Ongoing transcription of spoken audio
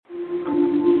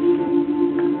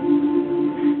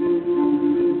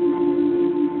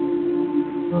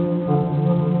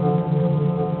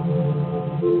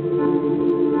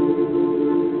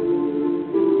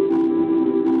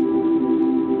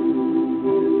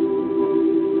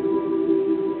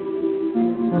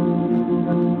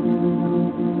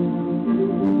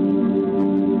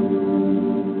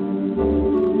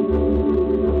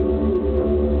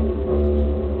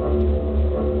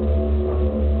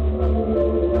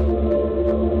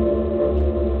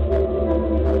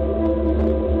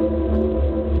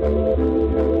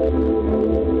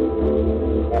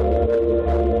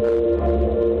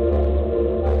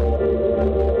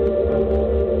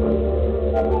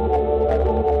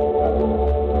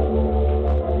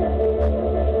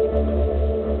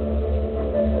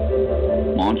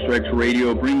Treks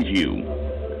Radio brings you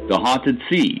The Haunted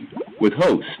Sea with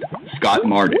host Scott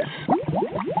Martis.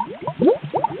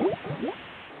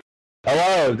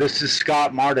 Hello, this is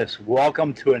Scott Martis.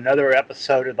 Welcome to another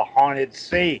episode of The Haunted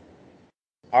Sea.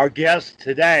 Our guest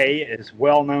today is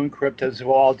well-known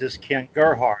cryptozoologist Ken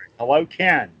Gerhard. Hello,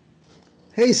 Ken.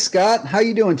 Hey, Scott. How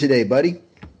you doing today, buddy?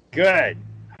 Good.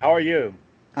 How are you?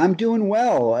 I'm doing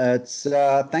well.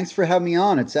 Thanks for having me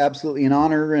on. It's absolutely an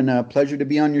honor and a pleasure to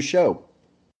be on your show.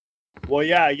 Well,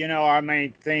 yeah, our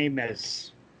main theme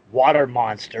is water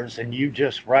monsters, and you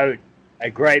just wrote a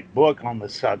great book on the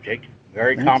subject.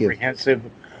 Very comprehensive,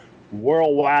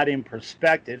 worldwide in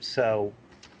perspective. So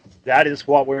that is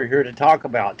what we're here to talk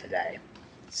about today.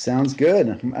 Sounds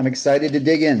good. I'm excited to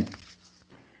dig in.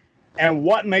 And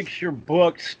what makes your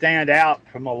book stand out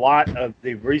from a lot of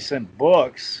the recent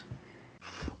books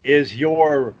is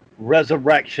your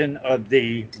resurrection of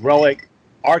the relic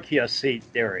archaeocete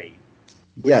theory,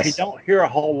 which you don't hear a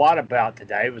whole lot about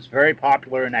today. It was very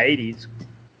popular in the 80s.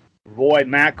 Roy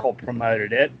Mackal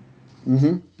promoted it.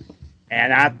 Mm-hmm.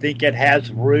 And I think it has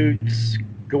roots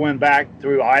going back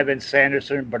through Ivan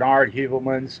Sanderson, Bernard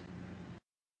Heuvelmans,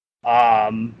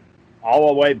 all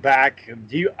the way back.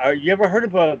 You ever heard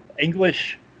of an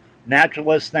English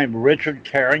naturalist named Richard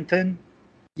Carrington?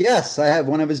 Yes, I have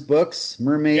one of his books,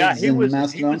 Mermaids and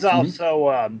Mastodons. He was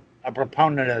also a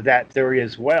proponent of that theory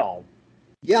as well.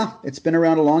 Yeah, it's been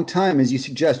around a long time, as you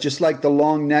suggest. Just like the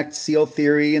long-necked seal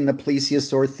theory and the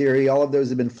plesiosaur theory, all of those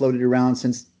have been floated around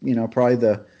since, probably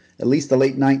at least the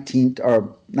late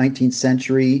 19th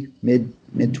century, mid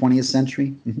 20th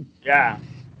century. Mm-hmm. Yeah.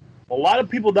 A lot of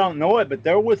people don't know it, but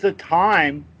there was a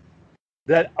time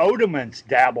that Odemans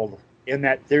dabbled in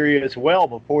that theory as well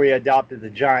before he adopted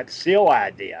the giant seal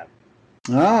idea.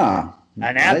 And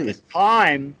at the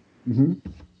time,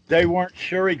 they weren't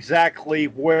sure exactly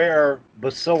where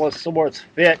Basilosaurus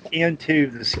fit into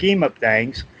the scheme of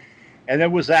things. And there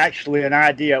was actually an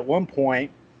idea at one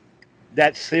point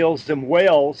that seals and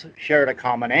whales shared a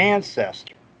common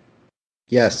ancestor.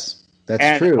 Yes,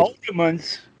 that's true. And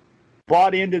Odemans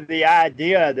bought into the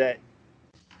idea that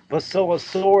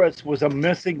Basilosaurus was a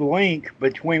missing link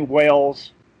between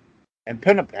whales and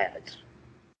pinnipeds.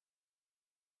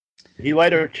 He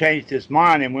later changed his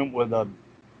mind and went with a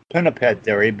pinniped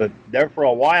theory, but there for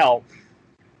a while,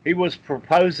 he was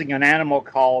proposing an animal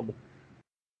called,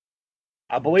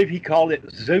 I believe he called it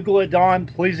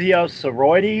Zeuglodon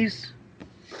plesiosauroides.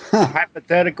 A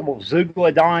hypothetical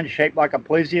Zeuglodon shaped like a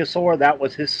plesiosaur. That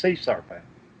was his sea serpent.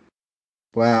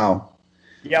 Wow.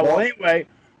 Yeah. Well, anyway,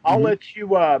 I'll let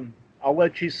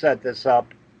you set this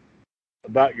up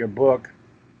about your book.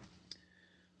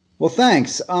 Well,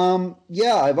 thanks.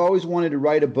 I've always wanted to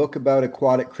write a book about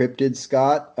aquatic cryptids,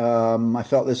 Scott. I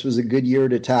felt this was a good year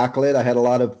to tackle it. I had a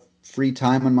lot of free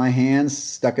time on my hands,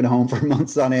 stuck at home for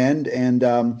months on end. And,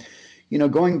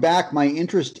 going back, my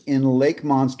interest in lake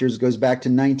monsters goes back to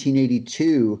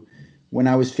 1982. When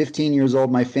I was 15 years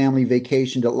old, my family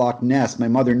vacationed at Loch Ness. My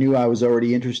mother knew I was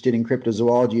already interested in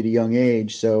cryptozoology at a young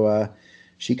age, so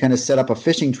she kind of set up a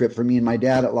fishing trip for me and my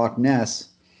dad at Loch Ness.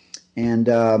 And,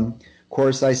 of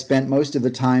course, I spent most of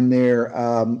the time there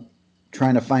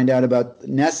trying to find out about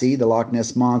Nessie, the Loch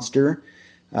Ness Monster.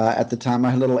 At the time, I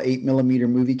had a little 8mm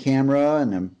movie camera,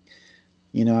 and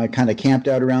I kind of camped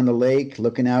out around the lake,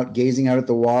 looking out, gazing out at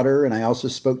the water. And I also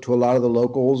spoke to a lot of the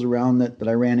locals around that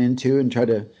I ran into and tried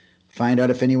to find out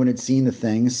if anyone had seen the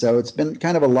thing. So it's been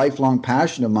kind of a lifelong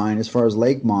passion of mine as far as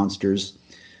lake monsters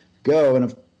go. And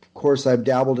of course, I've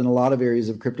dabbled in a lot of areas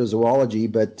of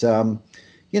cryptozoology, but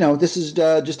this is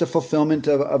just a fulfillment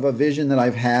of a vision that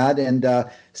I've had. And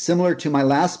similar to my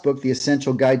last book, The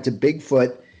Essential Guide to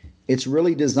Bigfoot, it's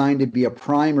really designed to be a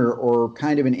primer or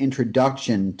kind of an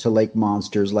introduction to lake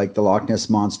monsters like the Loch Ness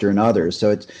Monster and others. So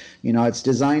it's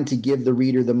designed to give the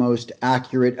reader the most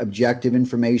accurate, objective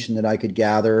information that I could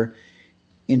gather,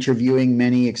 interviewing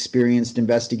many experienced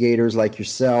investigators like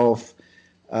yourself,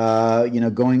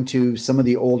 going to some of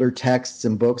the older texts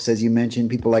and books, as you mentioned,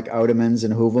 people like Odemans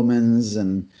and Heuvelmans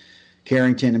and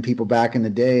Carrington and people back in the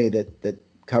day that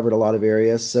covered a lot of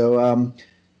areas. So,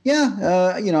 I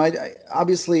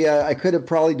could have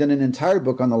probably done an entire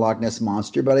book on the Loch Ness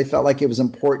Monster, but I felt like it was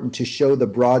important to show the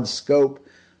broad scope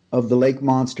of the lake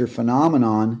monster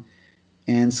phenomenon.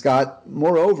 And Scott,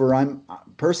 moreover, I'm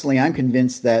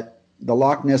convinced that the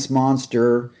Loch Ness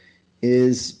Monster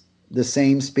is the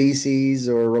same species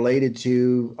or related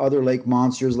to other lake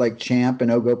monsters like Champ and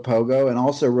Ogopogo, and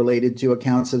also related to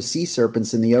accounts of sea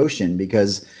serpents in the ocean,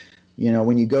 because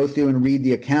when you go through and read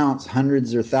the accounts,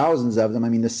 hundreds or thousands of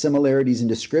them, the similarities and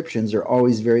descriptions are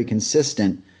always very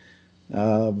consistent.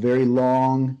 Very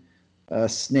long,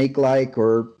 snake-like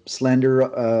or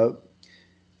slender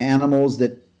animals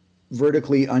that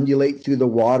vertically undulate through the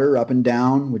water up and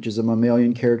down, which is a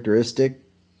mammalian characteristic.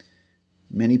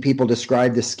 Many people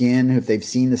describe the skin, if they've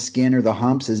seen the skin or the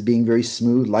humps, as being very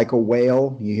smooth, like a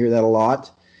whale. You hear that a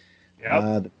lot.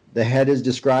 Yep. The head is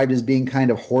described as being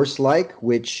kind of horse-like,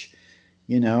 which,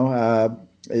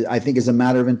 I think is a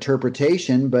matter of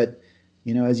interpretation. But,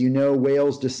 as you know,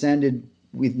 whales descended,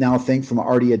 we now think, from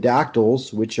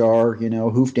artiodactyls, which are,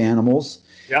 hoofed animals.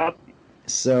 Yep.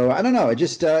 So I don't know. It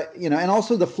just, and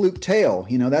also the fluke tail.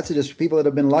 That's just people that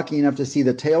have been lucky enough to see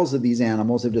the tails of these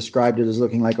animals have described it as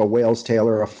looking like a whale's tail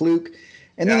or a fluke.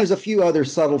 And then there's a few other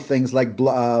subtle things like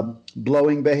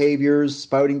blowing behaviors,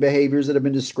 spouting behaviors that have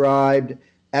been described,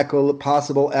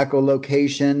 possible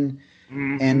echolocation,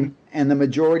 and the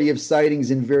majority of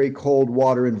sightings in very cold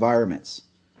water environments.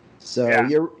 So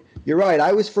you're right.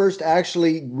 I was first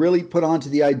actually really put onto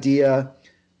the idea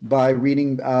by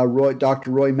reading Dr.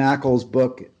 Roy Mackel's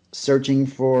book, Searching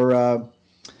for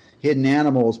Hidden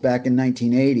Animals, back in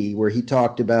 1980, where he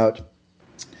talked about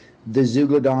the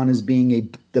zeuglodon as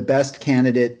being the best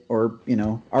candidate, or,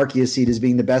 Archaeocete as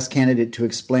being the best candidate to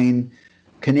explain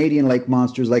Canadian lake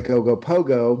monsters like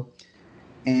Ogopogo.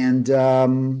 And,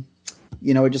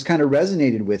 it just kind of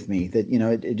resonated with me that,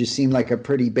 it just seemed like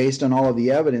based on all of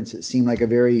the evidence, it seemed like a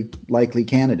very likely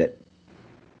candidate.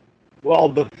 Well,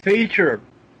 the feature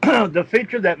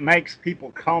that makes people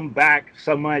come back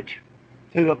so much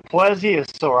to the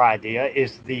plesiosaur idea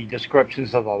is the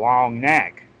descriptions of the long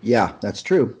neck. Yeah, that's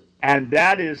true. And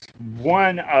that is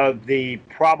one of the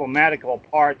problematical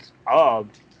parts of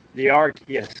the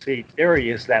Archaeocete theory,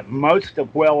 is that most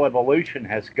of whale evolution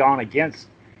has gone against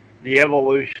the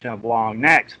evolution of long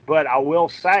necks. But I will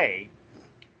say,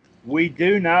 we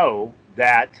do know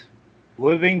that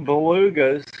living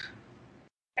belugas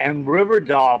and river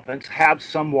dolphins have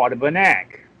somewhat of a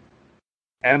neck.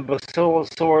 And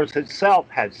Basilosaurus itself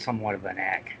had somewhat of a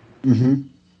neck. Mm-hmm.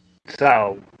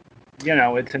 So,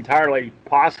 it's entirely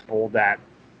possible that,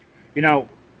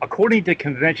 according to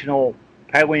conventional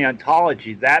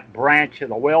paleontology, that branch of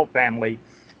the whale family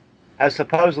has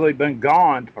supposedly been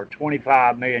gone for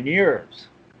 25 million years.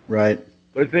 Right.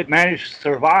 But if it managed to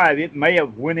survive, it may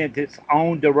have went into its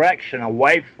own direction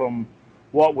away from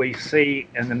what we see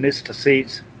in the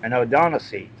mysticetes and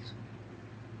odontocetes.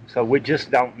 So we just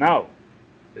don't know.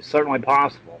 It's certainly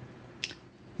possible.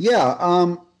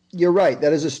 Yeah, you're right.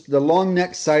 That is the long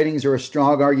neck sightings are a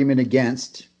strong argument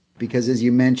against, because, as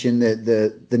you mentioned,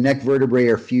 the neck vertebrae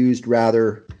are fused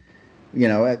rather,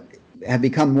 have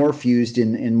become more fused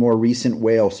in more recent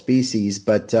whale species.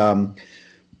 But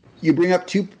you bring up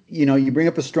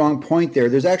a strong point there.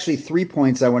 There's actually 3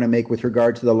 points I want to make with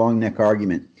regard to the long neck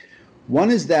argument. One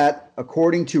is that,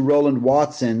 according to Roland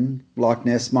Watson, Loch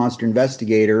Ness monster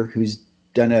investigator, who's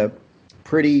done a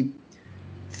pretty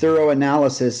thorough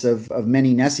analysis of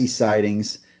many Nessie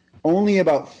sightings, only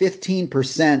about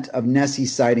 15% of Nessie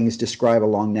sightings describe a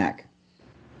long neck.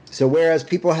 So whereas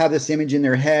people have this image in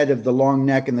their head of the long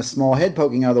neck and the small head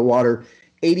poking out of the water,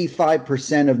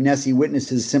 85% of Nessie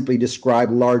witnesses simply describe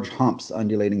large humps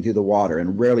undulating through the water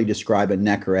and rarely describe a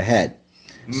neck or a head.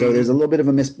 So there's a little bit of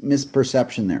a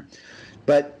misperception there.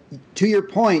 But to your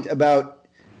point about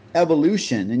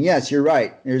evolution, and yes, you're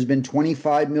right, there's been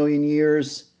 25 million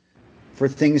years for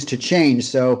things to change.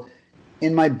 So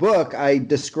in my book, I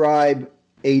describe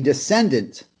a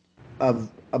descendant of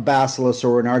a basilosaur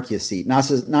or an archaeocete,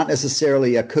 not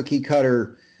necessarily a cookie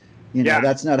cutter.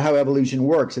 That's not how evolution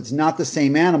works. It's not the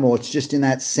same animal. It's just in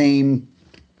that same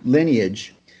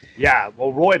lineage. Yeah,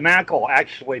 well, Roy Mackel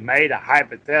actually made a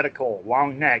hypothetical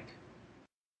long-necked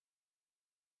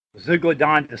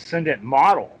zeuglodon descendant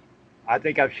model. I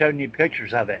think I've shown you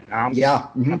pictures of it. I'm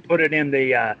going to put it in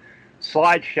the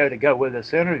slideshow to go with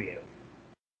this interview.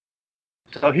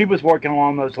 So he was working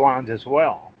along those lines as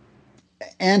well.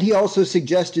 And he also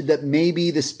suggested that maybe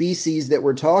the species that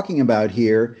we're talking about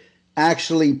here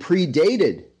actually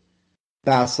predated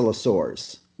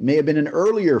basilosaurs. May have been an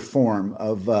earlier form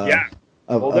of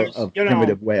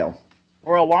primitive whale.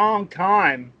 For a long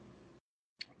time,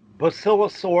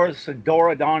 Basilosaurus and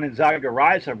Dorodon and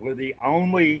Zygorrhiza were the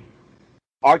only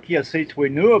archaeocetes we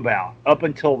knew about up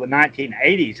until the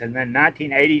 1980s. And then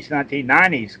 1980s,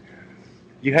 1990s,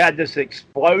 you had this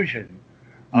explosion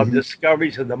of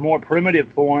discoveries of the more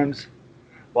primitive forms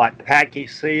like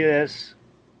Pachycetus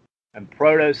and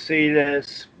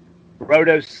Protocetus,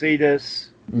 Rhodocetus,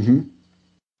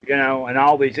 and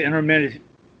all these intermittent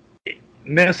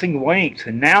missing links.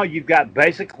 And now you've got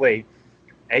basically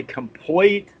a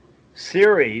complete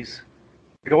series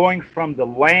going from the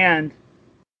land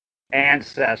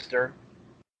ancestor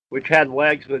which had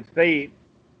legs with feet,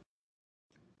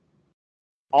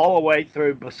 all the way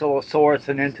through Basilosaurus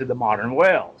and into the modern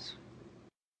whales.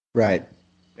 Right.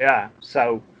 Yeah,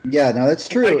 so... Yeah, no, that's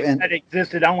true. And that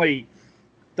existed only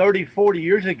 30, 40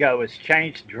 years ago has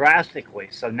changed drastically.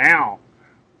 So now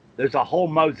there's a whole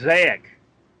mosaic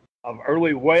of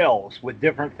early whales with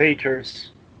different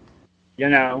features, you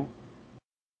know.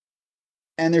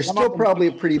 And there's still probably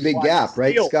a pretty big gap,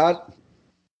 right, Scott?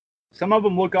 Some of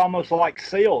them look almost like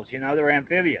seals, you know, they're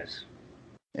amphibious.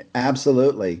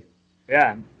 Absolutely.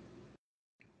 Yeah.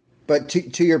 But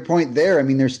to your point there, I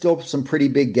mean, there's still some pretty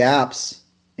big gaps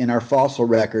in our fossil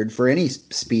record for any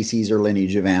species or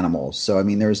lineage of animals. So, I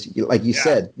mean, there's, like you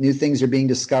said, new things are being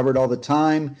discovered all the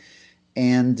time,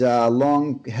 and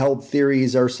long-held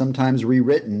theories are sometimes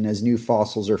rewritten as new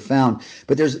fossils are found.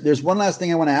 But there's one last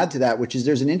thing I want to add to that, which is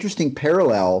there's an interesting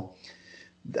parallel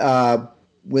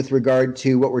with regard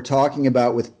to what we're talking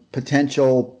about with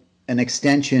an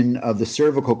extension of the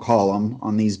cervical column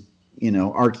on these,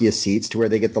 archaeocetes to where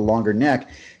they get the longer neck,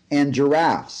 and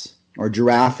giraffes or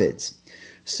giraffids.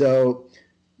 So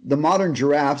the modern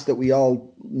giraffes that we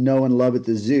all know and love at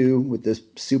the zoo with this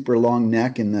super long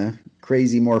neck and the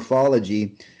crazy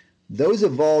morphology, those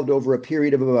evolved over a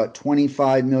period of about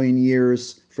 25 million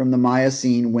years from the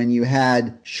Miocene, when you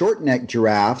had short-necked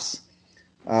giraffes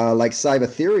like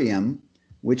Cybotherium,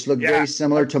 which look very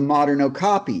similar to modern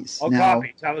okapis.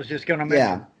 Okapis, I was just going to mention.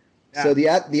 Yeah. So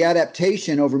the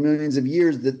adaptation over millions of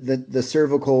years, the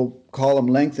cervical column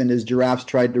lengthened as giraffes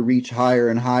tried to reach higher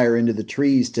and higher into the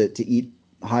trees to eat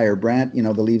higher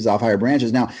the leaves off higher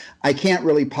branches. Now, I can't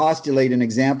really postulate an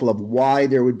example of why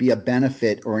there would be a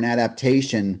benefit or an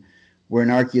adaptation where an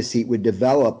archaeocete would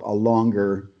develop a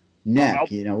longer neck.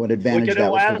 What advantage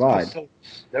that would provide.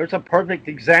 There's a perfect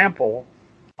example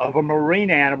of a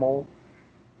marine animal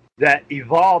that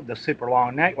evolved a super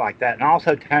long neck like that, and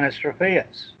also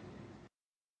Tanystropheus.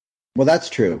 Well, that's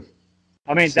true.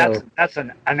 I mean, that's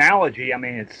an analogy. I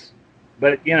mean,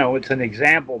 it's an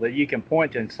example that you can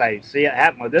point to and say, see, it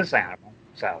happened with this animal.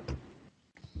 So,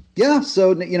 yeah.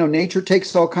 So, nature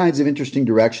takes all kinds of interesting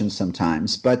directions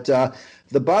sometimes. But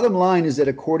the bottom line is that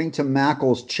according to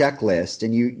Mackel's checklist,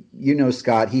 and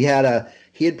Scott, he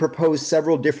had proposed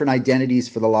several different identities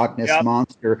for the Loch Ness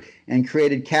Monster and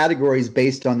created categories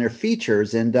based on their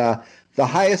features. And the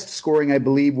highest scoring, I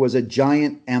believe, was a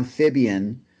giant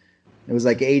amphibian. It was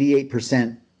like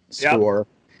 88% score. Yep.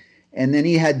 And then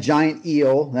he had giant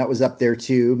eel. That was up there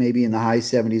too, maybe in the high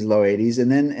 70s, low 80s.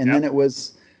 And then it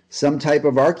was some type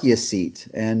of archaeocete.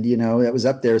 And, that was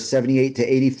up there 78 to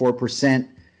 84%,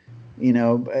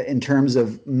 in terms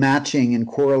of matching and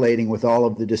correlating with all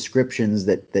of the descriptions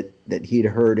that he'd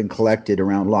heard and collected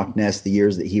around Loch Ness the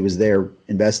years that he was there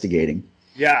investigating.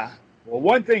 Yeah. Well,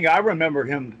 one thing I remember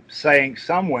him saying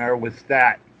somewhere was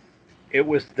that it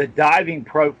was the diving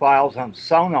profiles on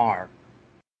sonar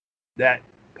that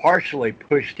partially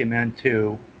pushed him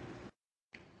into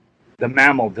the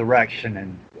mammal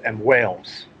direction and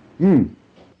whales.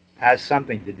 Has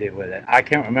something to do with it. I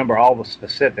can't remember all the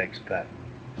specifics, but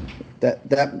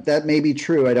that may be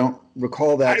true. I don't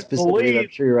recall that specifically. I'm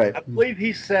sure you're right. I believe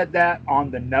he said that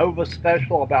on the Nova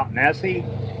special about Nessie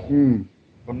from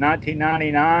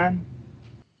 1999.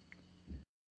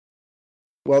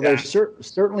 Well, there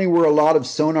certainly were a lot of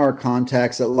sonar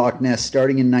contacts at Loch Ness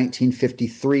starting in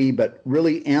 1953, but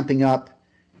really amping up.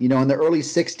 In the early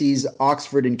 60s,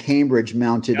 Oxford and Cambridge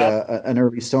mounted an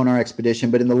early sonar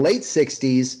expedition. But in the late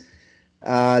 60s,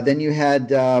 then you had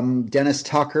Dennis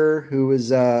Tucker, who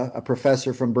was a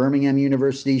professor from Birmingham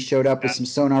University, showed up with some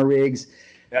sonar rigs.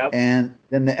 Yep. And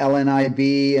then the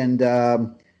LNIB and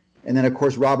then, of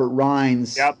course, Robert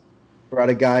Rines. Yep. Brought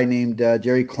a guy named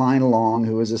Jerry Klein along,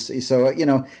 who was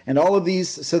and all of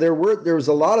these. So there was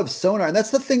a lot of sonar, and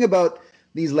that's the thing about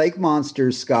these lake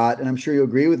monsters, Scott. And I'm sure you'll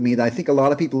agree with me that I think a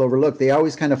lot of people overlook. They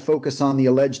always kind of focus on the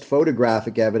alleged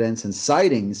photographic evidence and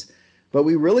sightings, but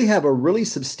we really have a really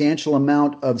substantial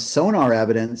amount of sonar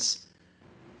evidence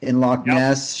in Loch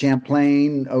Ness,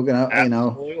 Champlain,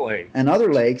 and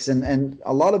other lakes, and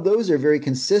a lot of those are very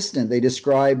consistent. They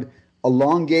describe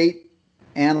elongate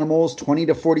animals 20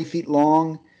 to 40 feet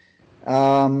long.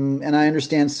 And I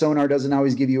understand sonar doesn't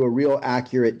always give you a real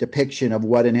accurate depiction of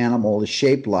what an animal is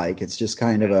shaped like. It's just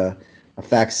kind of a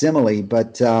facsimile.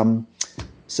 But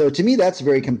so to me, that's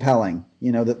very compelling,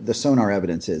 the sonar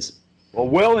evidence is. Well,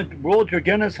 Will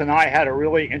Dragunis and I had a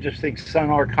really interesting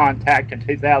sonar contact in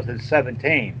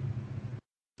 2017.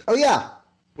 Oh, yeah.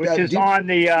 Which is on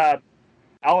the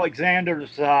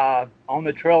Alexander's On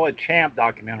the Trail of Champ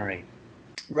documentary.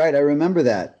 Right, I remember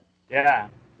that. Yeah.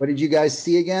 What did you guys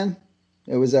see again?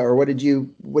 It was, or what did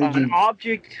you An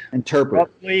object interpret?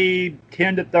 Roughly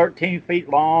 10 to 13 feet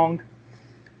long,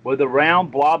 with a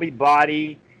round blobby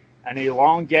body, an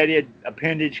elongated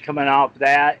appendage coming off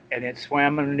that, and it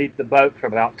swam underneath the boat for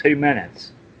about 2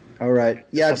 minutes. All right.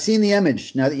 Yeah, I've seen the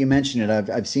image. Now that you mention it,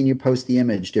 I've seen you post the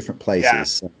image different places. Yeah.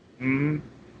 So. Mm-hmm.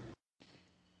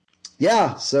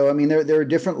 Yeah. So I mean, there are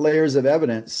different layers of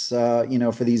evidence, for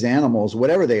these animals,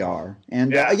 whatever they are.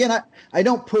 And again, I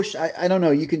don't push. I don't know.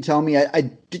 You can tell me.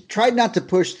 I tried not to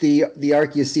push the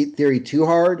Archaeocete theory too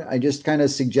hard. I just kind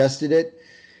of suggested it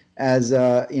as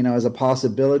as a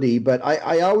possibility. But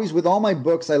I always, with all my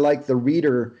books, I like the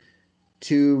reader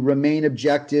to remain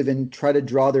objective and try to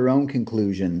draw their own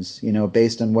conclusions,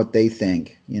 based on what they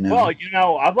think, Well,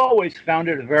 I've always found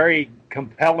it a very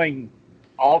compelling,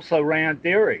 also ran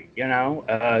theory,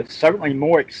 certainly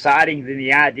more exciting than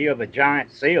the idea of a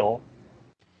giant seal.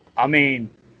 I mean,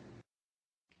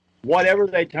 whatever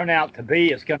they turn out to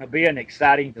be is going to be an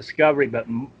exciting discovery, but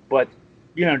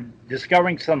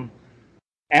discovering some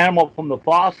animal from the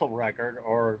fossil record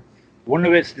or one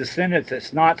of its descendants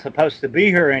that's not supposed to be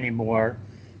here anymore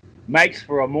makes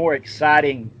for a more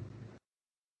exciting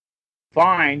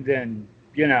find than,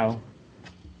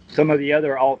 some of the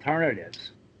other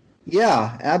alternatives.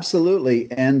 Yeah,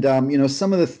 absolutely. And,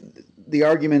 some of the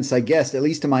arguments, I guess, at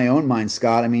least in my own mind,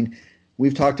 Scott, I mean,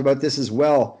 we've talked about this as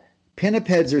well.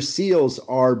 Pinnipeds or seals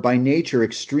are by nature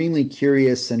extremely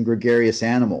curious and gregarious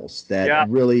animals that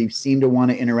really seem to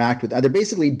want to interact with. They're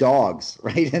basically dogs,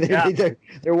 right? And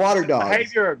they're water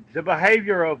dogs. The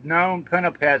behavior of known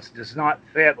pinnipeds does not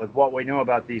fit with what we know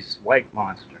about these lake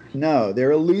monsters. No,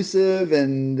 they're elusive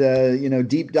and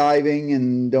deep diving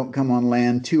and don't come on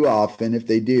land too often if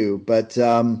they do. But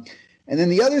and then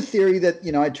the other theory that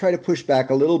I try to push back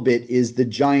a little bit is the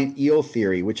giant eel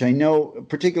theory, which I know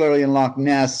particularly in Loch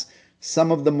Ness,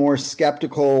 some of the more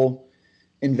skeptical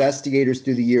investigators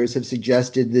through the years have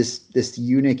suggested this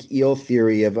unique eel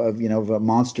theory of a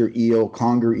monster eel,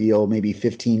 conger eel, maybe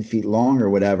 15 feet long or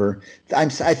whatever. I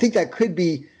think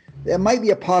that might be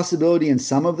a possibility in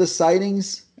some of the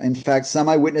sightings. In fact, some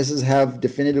eyewitnesses have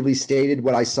definitively stated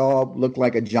what I saw looked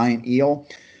like a giant eel.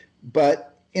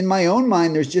 But in my own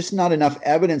mind, there's just not enough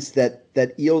evidence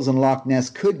that eels in Loch Ness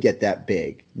could get that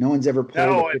big. No one's ever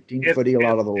pulled a 15-foot eel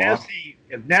out of the loch.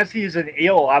 If Nessie is an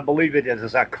eel, I believe it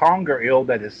is a conger eel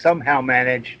that has somehow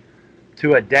managed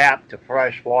to adapt to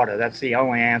fresh water. That's the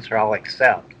only answer I'll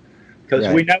accept. Because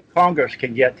we know congers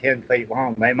can get 10 feet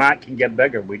long. They can get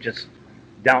bigger. We just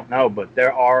don't know. But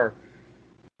there are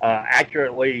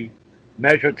accurately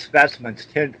measured specimens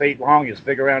 10 feet long, as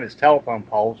big around as telephone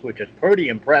poles, which is pretty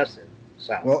impressive.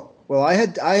 So. Well, I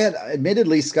had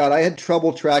admittedly, Scott, I had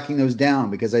trouble tracking those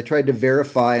down because I tried to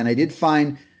verify, and I did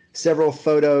find several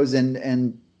photos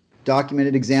and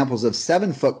documented examples of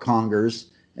 7-foot congers,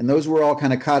 and those were all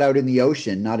kind of caught out in the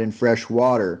ocean, not in fresh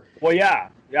water. Well, yeah.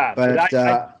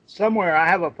 But somewhere I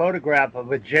have a photograph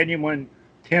of a genuine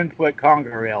 10-foot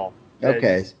conger eel.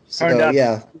 Okay. So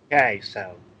that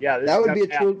would be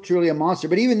truly a monster.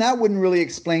 But even that wouldn't really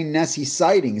explain Nessie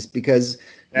sightings because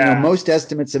most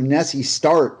estimates of Nessie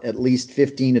start at least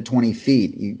 15 to 20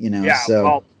 feet. So.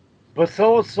 Well,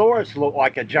 Basilosaurus looked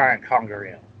like a giant conger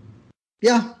eel.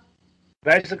 Yeah.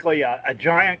 Basically, a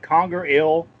giant conger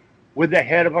eel with the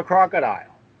head of a crocodile.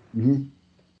 Mm-hmm.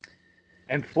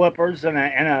 And flippers and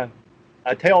a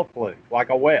tail fluke, like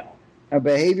a whale. A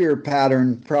behavior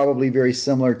pattern probably very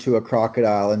similar to a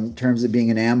crocodile in terms of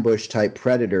being an ambush-type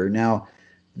predator. Now,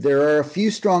 there are a few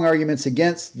strong arguments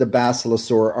against the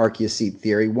Basilosaur Archaeocete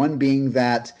theory, one being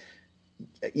that,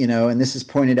 and this is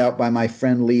pointed out by my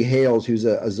friend Lee Hales, who's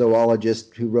a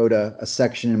zoologist who wrote a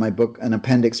section in my book, an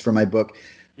appendix for my book.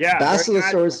 Yeah,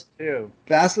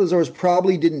 Basilosaurs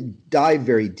probably didn't dive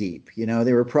very deep.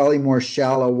 They were probably more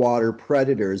shallow water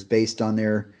predators based on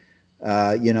their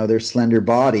slender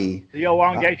body. The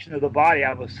elongation of the body,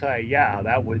 I would say,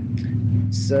 that would.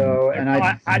 So, and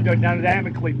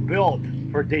hydrodynamically built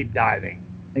for deep diving.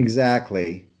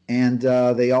 Exactly, and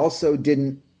they also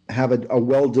didn't have a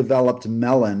well-developed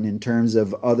melon in terms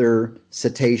of other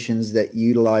cetaceans that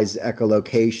utilize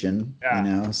echolocation.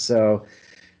 So,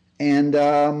 and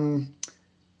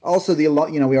also we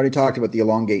already talked about the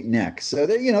elongate neck. So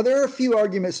there are a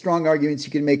few strong arguments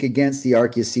you can make against the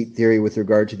Archaeocete theory with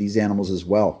regard to these animals as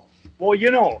well.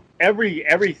 Well,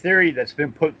 every theory that's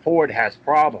been put forward has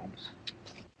problems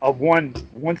of one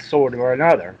sort or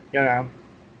another.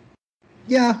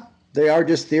 Yeah, they are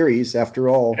just theories after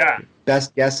all. Yeah.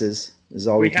 Best guesses is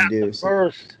all we can do. We have to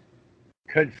first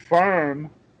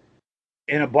confirm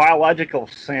in a biological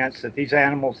sense that these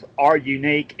animals are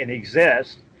unique and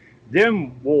exist.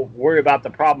 Then we'll worry about the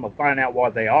problem of finding out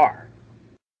what they are.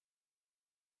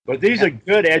 But these are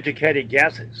good educated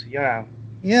guesses, yeah.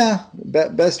 Yeah,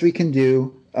 best we can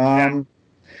do. And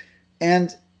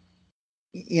one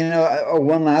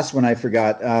last one I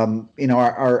forgot.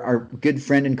 Our good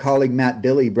friend and colleague Matt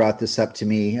Billy brought this up to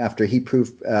me after he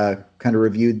kind of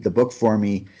reviewed the book for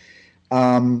me.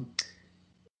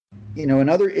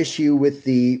 Another issue with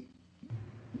the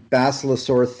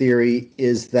basilosaur theory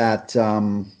is that,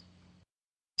 oh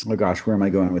gosh, where am I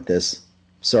going with this?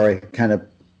 Sorry, kind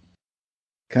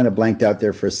of blanked out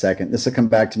there for a second. This will come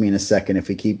back to me in a second if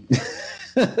we keep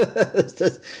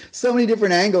so many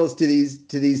different angles to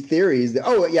these theories.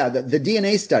 Oh yeah, the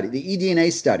DNA study, the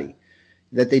eDNA study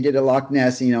that they did at Loch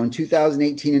Ness, in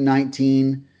 2018 and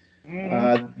 19.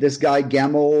 This guy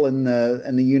Gemmell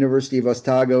and the University of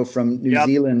Otago from New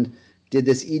Zealand did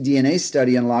this eDNA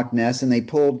study in Loch Ness, and they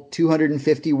pulled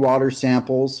 250 water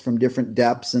samples from different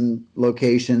depths and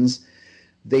locations.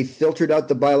 They filtered out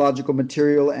the biological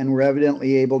material and were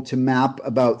evidently able to map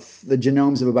about the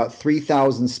genomes of about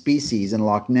 3,000 species in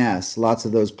Loch Ness, lots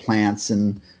of those plants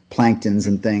and planktons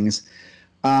and things.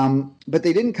 But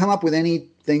they didn't come up with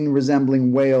anything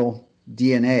resembling whale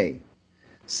DNA.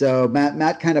 So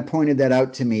Matt kind of pointed that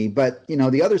out to me. But,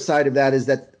 the other side of that is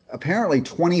that apparently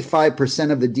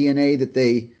 25% of the DNA that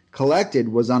they collected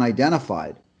was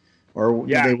unidentified, or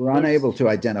they were unable to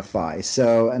identify.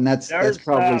 So, and that's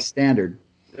probably standard.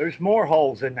 There's more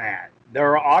holes in that.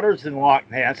 There are otters in Loch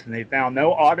Ness, and they found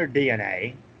no otter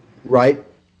DNA. Right.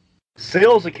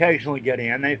 Seals occasionally get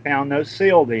in. They found no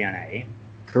seal DNA.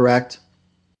 Correct.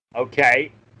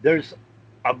 Okay. There's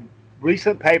a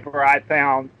recent paper I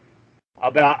found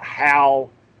about how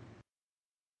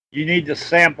you need to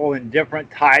sample in different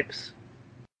types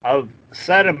of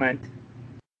sediment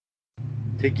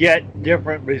to get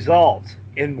different results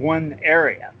in one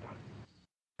area.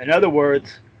 In other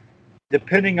words,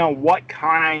 depending on what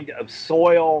kind of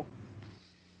soil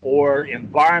or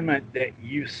environment that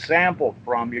you sample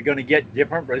from, you're going to get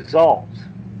different results.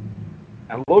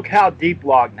 And look how deep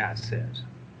Loch Ness is.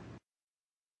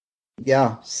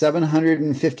 Yeah,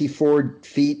 754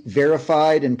 feet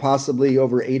verified and possibly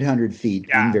over 800 feet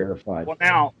unverified. Well,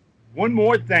 now, one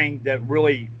more thing that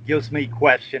really gives me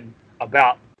question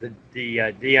about the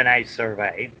DNA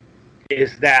survey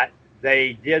is that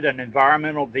they did an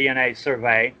environmental DNA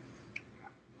survey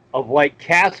of Lake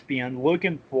Caspian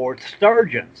looking for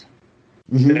sturgeons.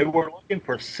 Mm-hmm. They were looking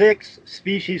for 6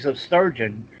 species of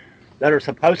sturgeon that are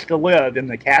supposed to live in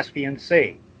the Caspian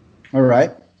Sea. All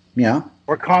right. Yeah.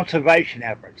 For conservation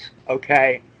efforts.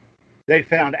 Okay. They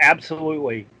found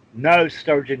absolutely no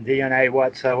sturgeon DNA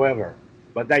whatsoever.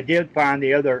 But they did find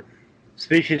the other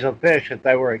species of fish that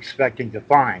they were expecting to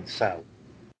find. So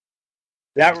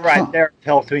that right there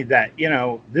tells me that,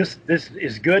 this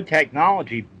is good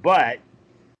technology, but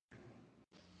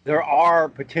there are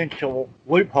potential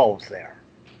loopholes there.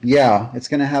 Yeah, it's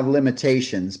going to have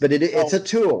limitations, but it's a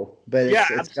tool. But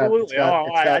it's absolutely.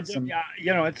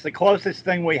 It's the closest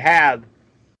thing we have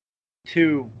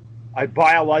to a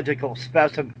biological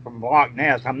specimen from Loch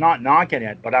Ness. I'm not knocking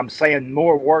it, but I'm saying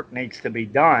more work needs to be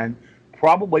done,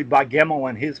 probably by Gemmell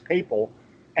and his people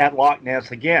at Loch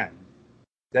Ness again.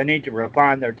 They need to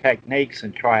refine their techniques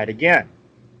and try it again.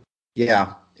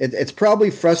 Yeah. It's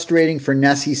probably frustrating for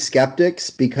Nessie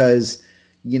skeptics because,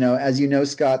 as you know,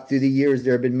 Scott, through the years,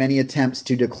 there have been many attempts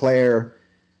to declare,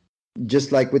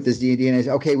 just like with this DNA,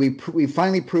 okay, we've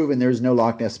finally proven there's no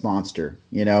Loch Ness monster,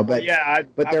 but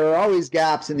there are always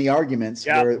gaps in the arguments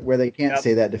where they can't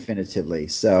say that definitively.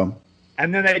 So,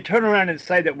 and then they turn around and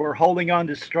say that we're holding on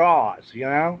to straws,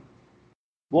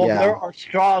 Well, there are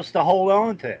straws to hold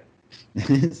on to.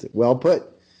 Well put.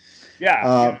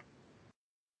 Yeah.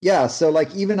 Yeah, so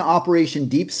like even Operation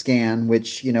Deep Scan,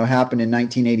 which happened in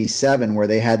 1987, where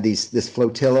they had this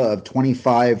flotilla of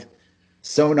 25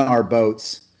 sonar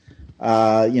boats,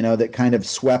 that kind of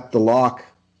swept the loch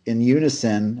in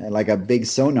unison like a big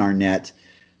sonar net.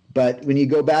 But when you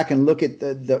go back and look at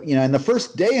the and the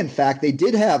first day, in fact, they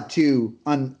did have 2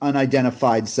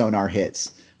 unidentified sonar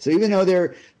hits. So even though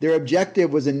their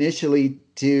objective was initially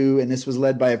and this was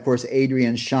led by, of course,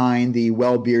 Adrian Shine, the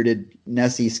well-bearded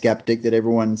Nessie skeptic that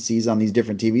everyone sees on these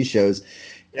different TV shows.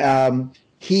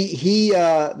 He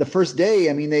the first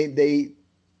day, I mean,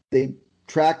 they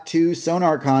tracked 2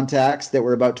 sonar contacts that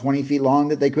were about 20 feet long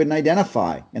that they couldn't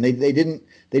identify, and they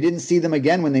didn't see them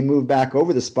again when they moved back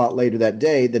over the spot later that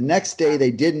day. The next day, they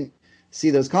didn't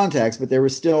see those contacts, but there were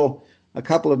still a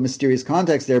couple of mysterious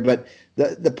contacts there. But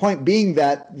the point being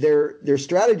that their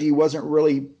strategy wasn't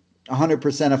really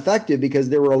 100% effective because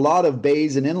there were a lot of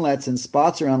bays and inlets and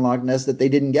spots around Loch Ness that they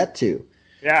didn't get to.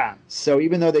 Yeah. So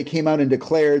even though they came out and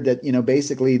declared that,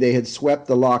 basically they had swept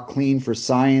the loch clean for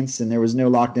science and there was no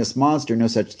Loch Ness Monster, no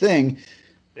such thing,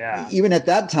 Yeah. even at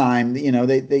that time,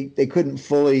 they couldn't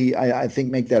fully, I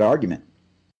think, make that argument.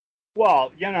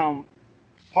 Well,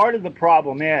 part of the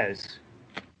problem is,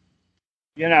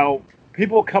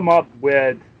 people come up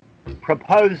with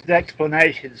proposed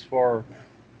explanations for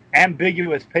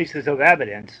ambiguous pieces of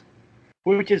evidence,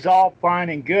 which is all fine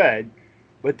and good,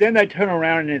 but then they turn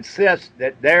around and insist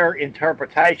that their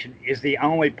interpretation is the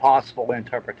only possible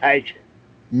interpretation.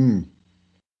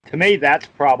 To me, that's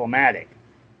problematic.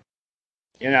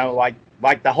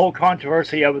 Like the whole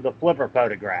controversy over the flipper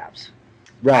photographs.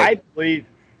 Right. I believe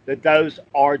that those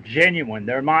are genuine.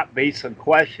 There might be some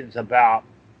questions about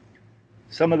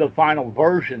some of the final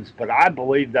versions, but I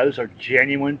believe those are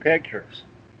genuine pictures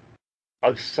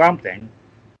of something.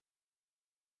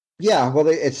 Yeah, well,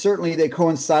 they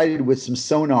coincided with some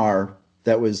sonar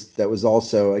that was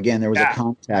also, again, there was a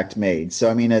contact made. So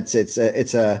I mean,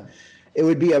 it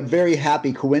would be a very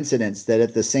happy coincidence that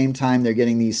at the same time they're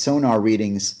getting these sonar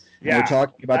readings. Yeah, we're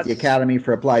talking about the Academy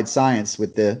for Applied Science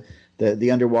with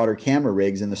the underwater camera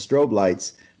rigs and the strobe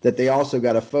lights, that they also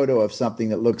got a photo of something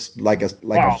that looks like a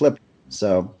flip.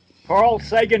 So Carl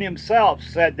Sagan himself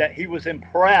said that he was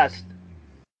impressed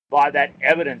by that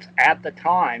evidence at the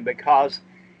time because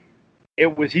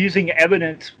it was using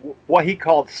evidence, what he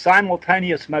called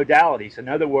simultaneous modalities. In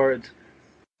other words,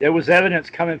 there was evidence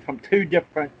coming from two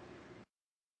different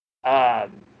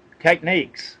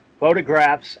techniques,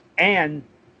 photographs and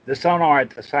the sonar at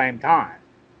the same time.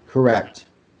 Correct.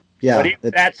 Yeah.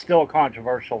 But that's still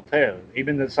controversial too.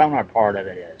 Even the sonar part of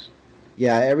it is.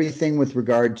 Yeah, everything with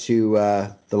regard to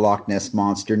the Loch Ness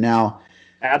Monster. Now,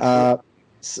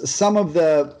 some of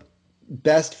the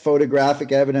best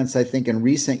photographic evidence, I think, in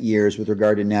recent years with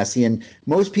regard to Nessie, and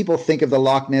most people think of the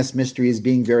Loch Ness mystery as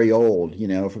being very old,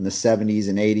 from the 70s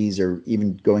and 80s or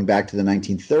even going back to the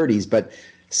 1930s, but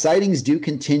sightings do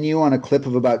continue on a clip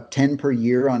of about 10 per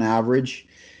year on average,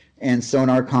 and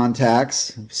sonar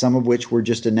contacts, some of which were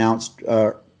just announced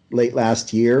late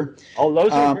last year. Oh,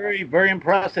 those are very, very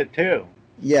impressive too.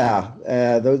 Yeah,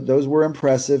 those were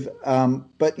impressive.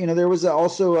 But there was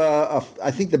also I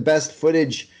think the best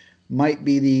footage might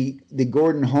be the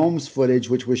Gordon Holmes footage,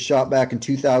 which was shot back in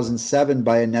 2007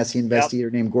 by a Nessie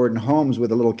investigator named Gordon Holmes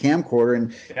with a little camcorder,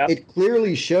 and it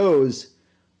clearly shows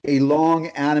a long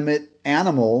animate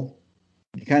animal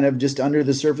kind of just under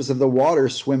the surface of the water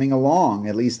swimming along.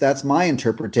 At least that's my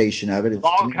interpretation of it. It's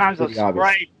all kinds of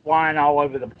spray flying all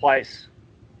over the place.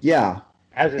 Yeah.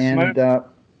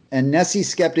 And Nessie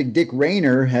skeptic Dick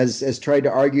Rayner has tried to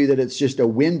argue that it's just a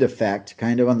wind effect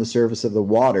kind of on the surface of the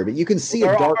water. But you can see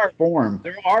a dark form.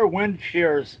 There are wind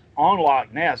shears on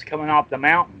Loch Ness coming off the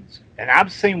mountains. And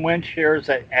I've seen wind shears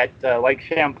at Lake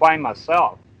Champlain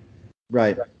myself.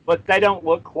 Right. But they don't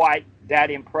look quite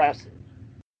that impressive.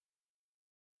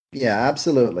 Yeah,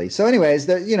 absolutely. So anyways,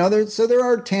 there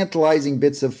are tantalizing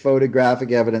bits of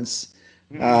photographic evidence,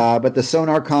 but the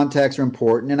sonar contacts are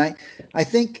important. And I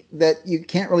think that you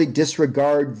can't really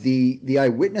disregard the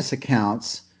eyewitness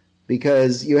accounts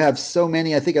because you have so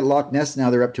many. I think at Loch Ness now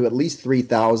they're up to at least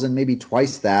 3,000, maybe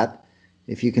twice that,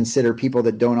 if you consider people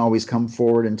that don't always come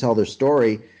forward and tell their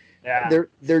story. Yeah.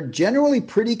 They're generally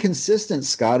pretty consistent,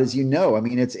 Scott, as you know. I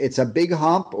mean, it's a big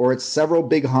hump or it's several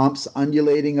big humps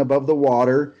undulating above the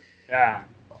water. Yeah.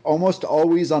 Almost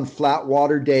always on flat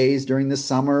water days during the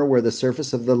summer where the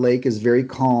surface of the lake is very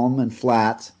calm and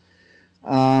flat.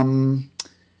 And,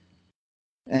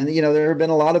 there have been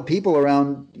a lot of people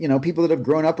around, people that have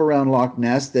grown up around Loch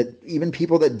Ness, that even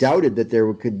people that doubted that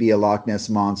there could be a Loch Ness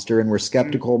Monster and were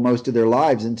skeptical most of their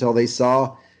lives until they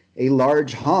saw a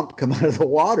large hump come out of the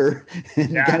water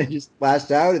and kind of just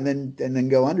splashed out and then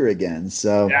go under again.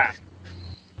 So,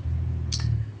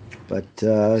 but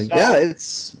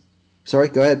it's. Sorry,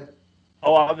 go ahead.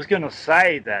 Oh, I was going to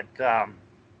say that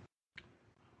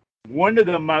one of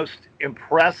the most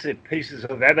impressive pieces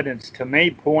of evidence to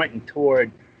me pointing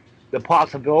toward the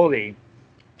possibility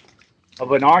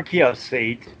of an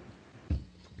archaeoseat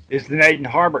is the Naden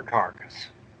Harbor carcass.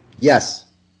 Yes.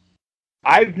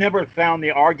 I've never found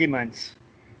the arguments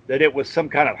that it was some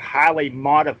kind of highly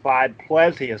modified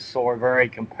plesiosaur very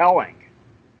compelling.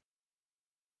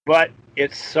 But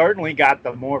it's certainly got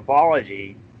the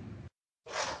morphology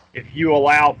if you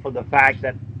allow for the fact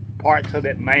that parts of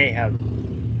it may have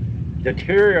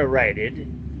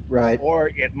deteriorated, right? Or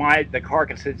the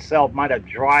carcass itself might have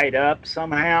dried up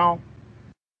somehow,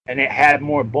 and it had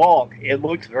more bulk. It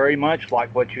looks very much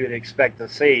like what you'd expect to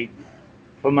see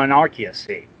from an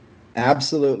archaeoseat.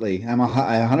 Absolutely, I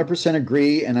 100%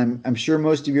 agree, and I'm sure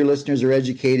most of your listeners are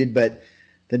educated, but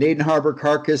The Naden Harbor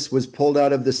carcass was pulled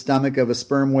out of the stomach of a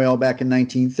sperm whale back in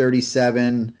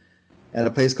 1937 at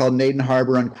a place called Naden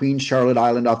Harbor on Queen Charlotte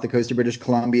Island off the coast of British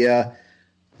Columbia.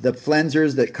 The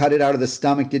Flensers that cut it out of the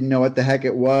stomach didn't know what the heck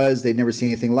it was. They'd never seen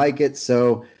anything like it.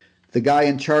 So the guy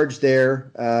in charge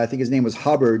there, I think his name was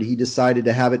Hubbard, he decided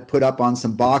to have it put up on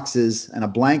some boxes and a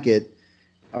blanket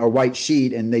or white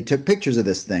sheet, and they took pictures of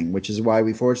this thing, which is why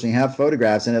we fortunately have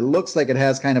photographs. And it looks like it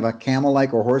has kind of a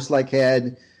camel-like or horse-like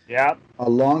head, a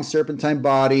long serpentine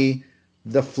body.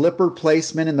 The flipper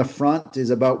placement in the front is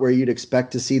about where you'd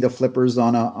expect to see the flippers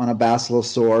on a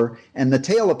basilosaur, and the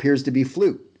tail appears to be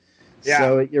flute. Yeah.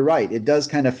 So you're right. It does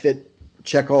kind of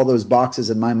check all those boxes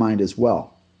in my mind as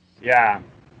well. Yeah.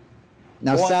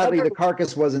 Now, sadly, the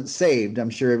carcass wasn't saved. I'm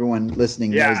sure everyone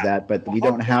listening knows that, but we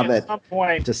don't have it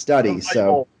to study.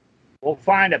 So we'll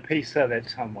find a piece of it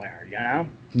somewhere, you know?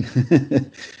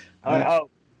 I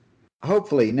hope.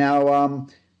 Hopefully. Now,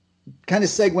 kind of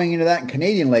segueing into that in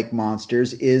Canadian lake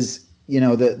monsters is,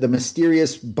 the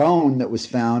mysterious bone that was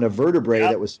found, a vertebrae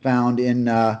that was found in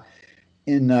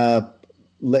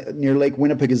near Lake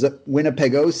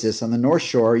Winnipegosis on the North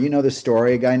Shore. You know the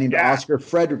story. A guy named Oscar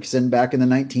Fredrickson back in the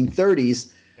 1930s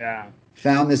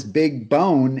found this big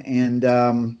bone, and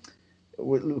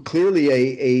clearly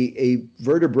a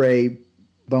vertebrae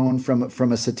bone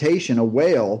from a cetacean, a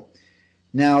whale.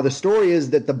 Now, the story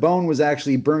is that the bone was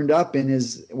actually burned up when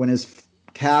his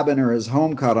cabin or his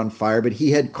home caught on fire, but he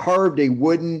had carved a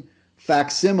wooden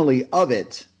facsimile of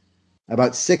it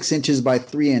about 6 inches by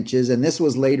 3 inches, and this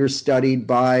was later studied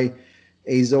by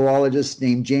a zoologist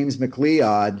named James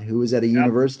McLeod, who was at a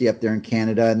university up there in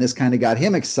Canada, and this kind of got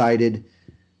him excited,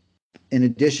 in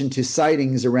addition to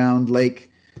sightings around Lake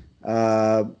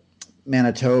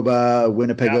Manitoba,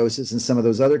 Winnipegosis, and some of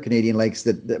those other Canadian lakes,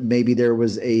 that maybe there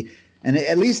was and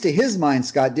at least to his mind,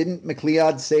 Scott, didn't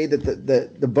McLeod say that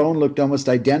the bone looked almost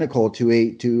identical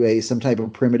to some type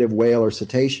of primitive whale or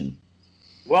cetacean?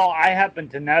 Well, I happen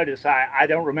to notice, I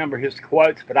don't remember his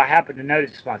quotes, but I happen to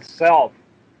notice myself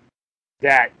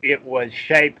that it was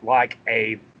shaped like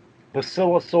a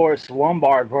Basilosaurus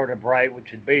lumbar vertebrae, which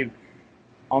would be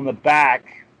on the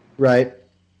back. Right.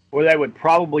 Where they would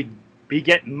probably be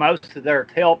getting most of their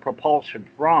tail propulsion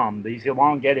from, these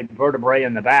elongated vertebrae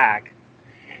in the back.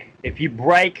 If you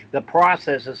break the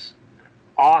processes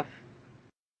off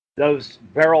those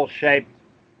barrel-shaped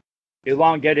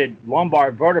elongated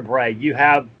lumbar vertebrae, you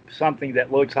have something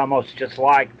that looks almost just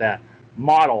like the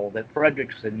model that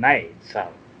Fredrickson made. So,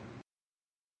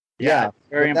 yeah,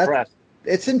 very impressive.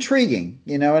 It's intriguing,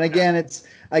 and again,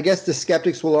 I guess the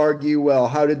skeptics will argue, well,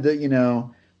 how did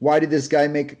why did this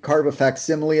guy carve a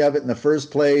facsimile of it in the first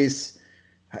place?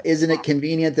 Isn't it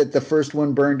convenient that the first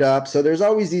one burned up? So there's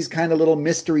always these kind of little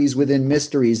mysteries within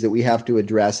mysteries that we have to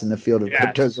address in the field of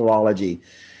cryptozoology.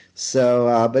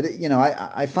 So, but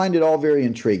I find it all very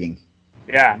intriguing.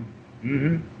 Yeah.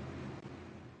 Mm-hmm.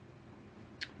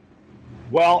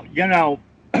 Well,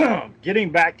 getting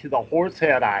back to the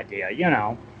horsehead idea,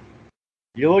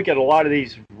 you look at a lot of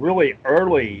these really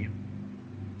early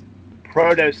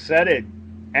protocetid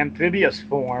amphibious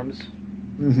forms,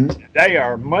 they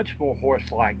are much more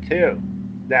horse-like too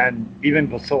than even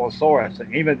Basilosaurus.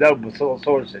 And even though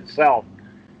Basilosaurus itself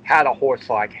had a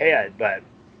horse-like head, but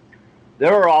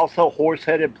there are also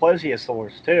horse-headed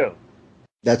plesiosaurs too.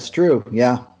 That's true,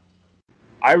 yeah.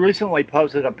 I recently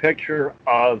posted a picture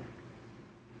of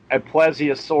a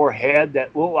plesiosaur head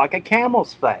that looked like a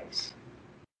camel's face.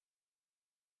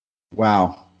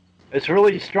 Wow. It's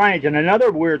really strange. And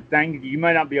another weird thing you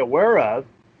may not be aware of,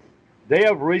 they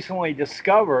have recently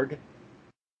discovered,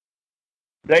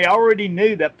 they already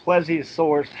knew that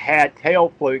plesiosaurs had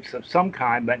tail flukes of some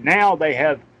kind, but now they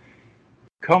have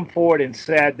come forward and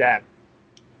said that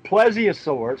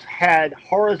plesiosaurs had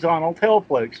horizontal tail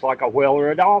flukes like a whale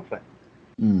or a dolphin,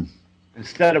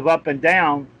 instead of up and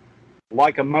down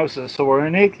like a mosasaur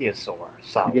and ichthyosaur.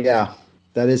 So yeah,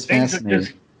 that is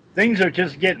fascinating. Things are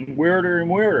just getting weirder and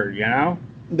weirder,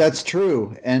 That's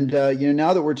true. And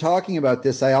now that we're talking about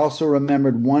this, I also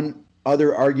remembered one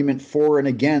other argument for and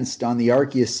against on the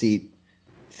Archaeocete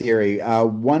theory.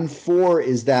 One for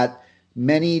is that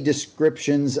many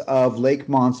descriptions of lake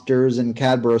monsters and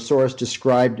Cadborosaurus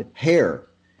described hair,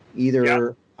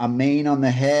 either a mane on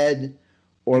the head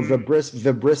or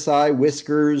vibrissae,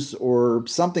 whiskers, or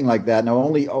something like that. Now,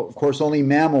 only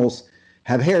mammals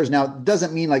have hairs. Now, it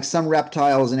doesn't mean like some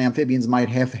reptiles and amphibians might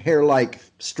have hair-like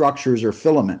structures or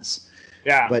filaments.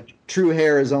 Yeah. But true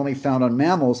hair is only found on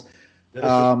mammals.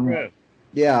 True.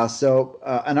 Yeah. So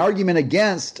an argument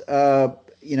against,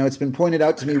 it's been pointed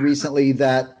out to me recently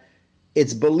that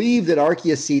it's believed that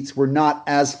archaeocetes were not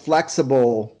as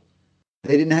flexible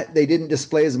they didn't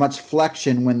display as much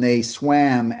flexion when they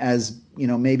swam as,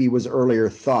 maybe was earlier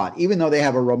thought. Even though they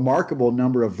have a remarkable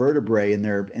number of vertebrae in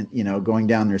their, going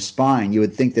down their spine, you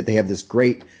would think that they have this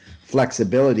great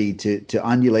flexibility to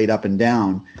undulate up and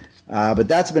down. But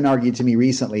that's been argued to me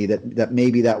recently that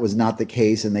maybe that was not the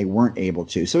case and they weren't able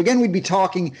to. So again, we're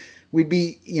talking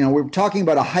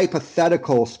about a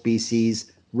hypothetical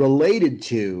species related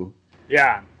to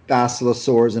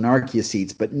basilosaurs and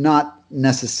archaeocetes, but not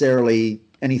necessarily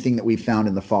anything that we found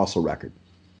in the fossil record.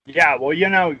 Yeah, well,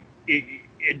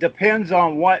 it depends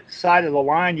on what side of the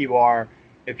line you are.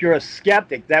 If you're a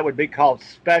skeptic, that would be called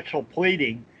special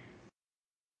pleading.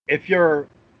 If you're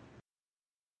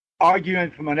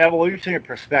arguing from an evolutionary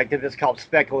perspective, it's called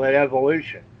speculative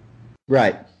evolution.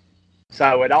 Right.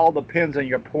 So it all depends on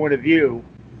your point of view,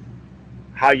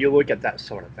 how you look at that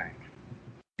sort of thing.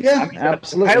 Yeah,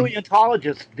 absolutely.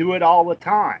 Paleontologists do it all the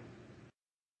time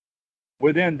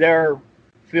within their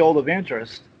field of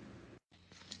interest.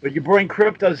 But you bring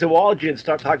cryptozoology and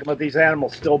start talking about these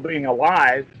animals still being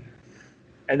alive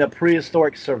and the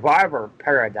prehistoric survivor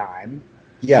paradigm.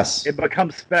 Yes. It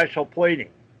becomes special pleading.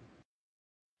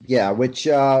 Yeah, which,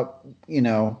 going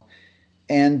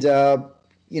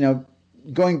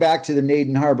back to the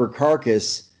Naden Harbor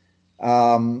carcass,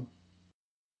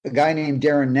 a guy named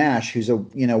Darren Nash, who's a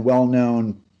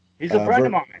well-known. He's a friend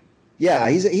of mine. Yeah,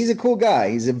 he's a cool guy.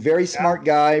 He's a very smart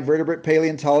guy, vertebrate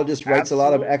paleontologist, writes a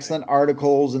lot of excellent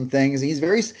articles and things.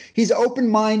 He's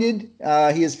open-minded.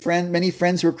 He has many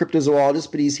friends who are cryptozoologists,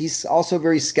 but he's also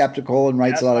very skeptical and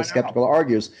writes a lot of skeptical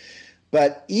argues.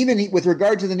 But even with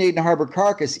regard to the Naden Harbor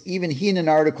carcass, even he in an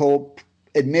article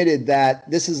admitted that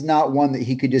this is not one that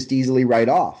he could just easily write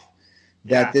off.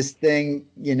 That this thing,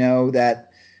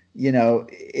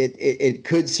 it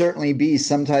could certainly be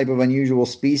some type of unusual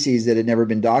species that had never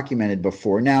been documented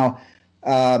before. Now,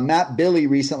 Matt Billy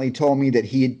recently told me that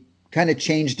he had kind of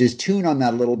changed his tune on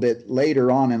that a little bit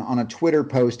later on and on a Twitter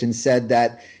post and said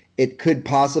that it could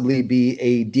possibly be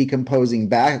a decomposing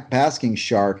basking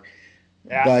shark.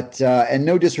 Yeah. But and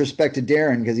no disrespect to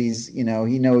Darren, because he's he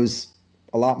knows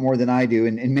a lot more than I do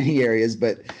in many areas,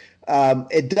 but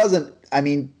it doesn't. I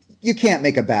mean, you can't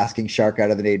make a basking shark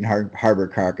out of the Naden Harbor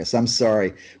carcass. I'm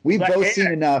sorry. We've both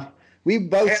seen enough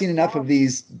of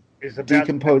these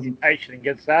decomposing. Patient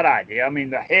gets that idea. I mean,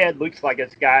 the head looks like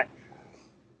it's got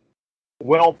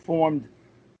well-formed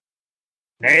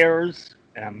ears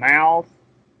and a mouth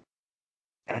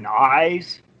and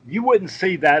eyes. You wouldn't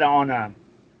see that on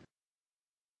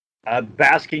a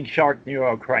basking shark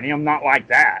neurocranium, not like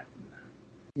that.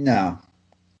 No,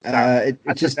 it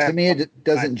just to me it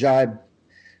doesn't jibe.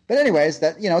 But anyways,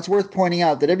 that it's worth pointing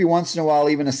out that every once in a while,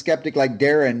 even a skeptic like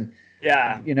Darren,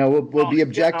 will be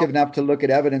objective enough to look at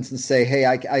evidence and say, "Hey,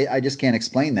 I just can't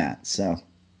explain that." So,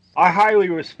 I highly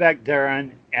respect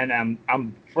Darren, and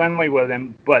I'm friendly with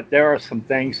him, but there are some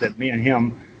things that me and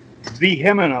him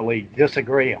vehemently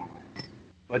disagree on.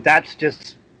 But that's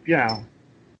just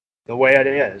the way it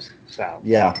is. So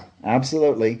yeah,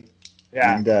 absolutely.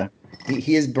 Yeah, and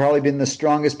he has probably been the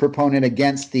strongest proponent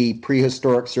against the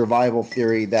prehistoric survival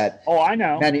theory that I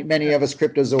know many of us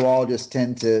cryptozoologists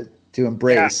tend to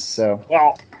embrace. Yeah. So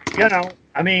well,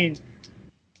 I mean,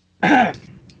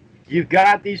 you've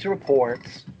got these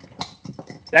reports.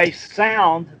 They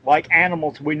sound like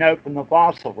animals we know from the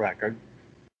fossil record.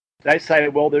 They say,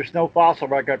 well, there's no fossil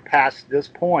record past this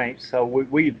point, so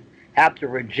we have to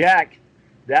reject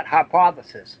that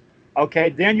hypothesis. Okay,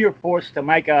 then you're forced to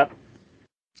make up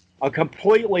a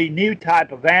completely new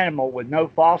type of animal with no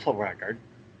fossil record.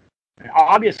 And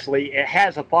obviously, it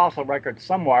has a fossil record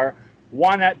somewhere.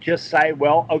 Why not just say,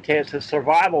 well, okay, it's the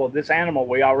survival of this animal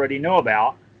we already know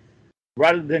about,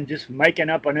 rather than just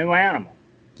making up a new animal?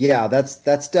 Yeah, that's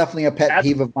definitely a pet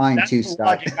peeve of mine too,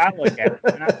 Scott. That's the logic I look at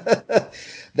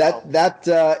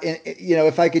it.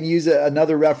 If I can use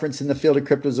another reference in the field of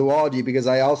cryptozoology, because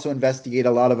I also investigate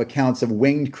a lot of accounts of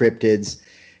winged cryptids,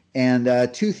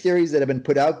 and two theories that have been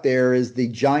put out there is the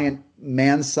giant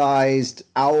man-sized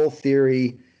owl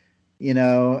theory,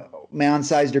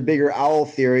 man-sized or bigger owl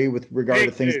theory with regard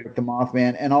to things like the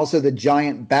Mothman, and also the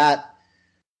giant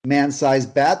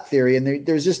man-sized bat theory. And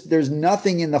there's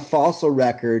nothing in the fossil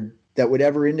record that would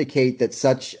ever indicate that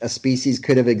such a species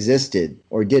could have existed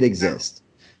or did exist.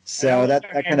 So that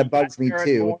kind of bugs me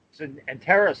too. And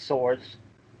pterosaurs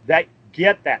that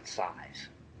get that size.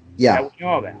 Yeah. That we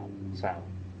know about. So.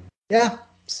 Yeah.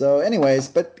 So anyways,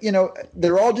 but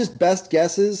they're all just best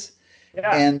guesses.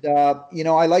 Yeah. And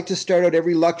I like to start out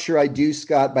every lecture I do,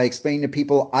 Scott, by explaining to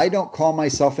people I don't call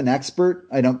myself an expert.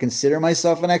 I don't consider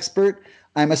myself an expert.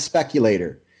 I'm a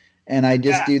speculator. and I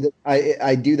just do the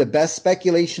I do the best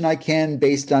speculation I can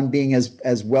based on being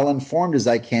as well informed as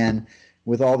I can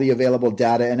with all the available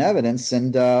data and evidence.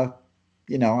 And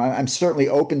I'm certainly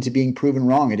open to being proven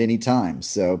wrong at any time.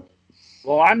 So,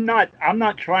 well, I'm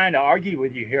not trying to argue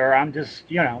with you here. I'm just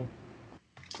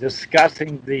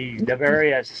discussing the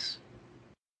various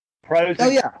pros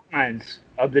and cons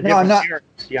of the different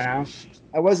theories.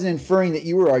 I wasn't inferring that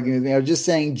you were arguing with me. I was just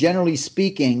saying, generally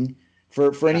speaking,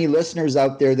 for any listeners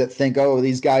out there that think, oh,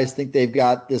 these guys think they've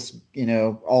got this,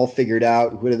 all figured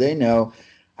out. What do they know?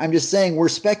 I'm just saying we're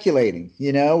speculating.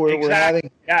 We're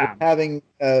having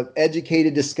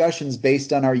educated discussions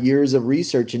based on our years of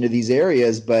research into these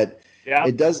areas, but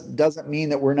it doesn't mean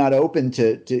that we're not open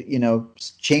to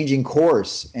changing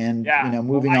course and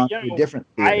moving on to a different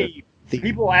theater.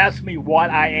 People ask me what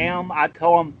I am. I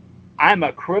tell them I'm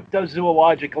a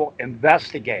cryptozoological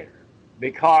investigator,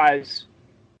 because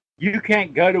you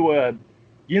can't go to a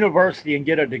university and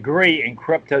get a degree in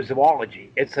cryptozoology.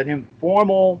 It's an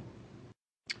informal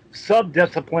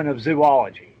subdiscipline of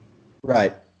zoology.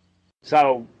 Right.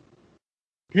 So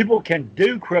people can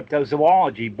do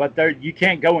cryptozoology, but you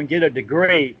can't go and get a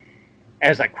degree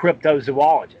as a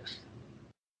cryptozoologist.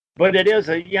 But it is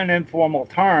an informal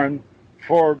term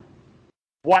for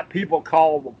what people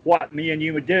call what me and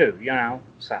you would do,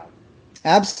 so.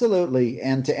 Absolutely.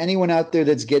 And to anyone out there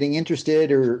that's getting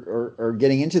interested or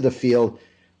getting into the field,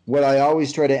 what I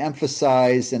always try to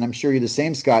emphasize, and I'm sure you're the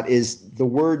same, Scott, is the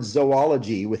word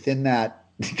zoology within that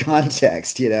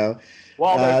context,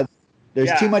 Well,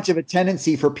 there's too much of a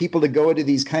tendency for people to go into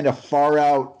these kind of far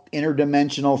out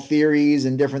interdimensional theories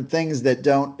and different things that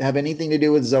don't have anything to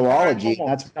do with zoology.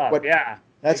 That's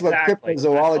what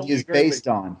cryptozoology is based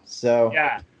on. So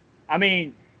I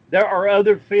mean, there are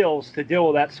other fields to deal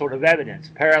with that sort of evidence: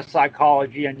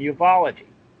 parapsychology and ufology.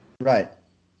 Right.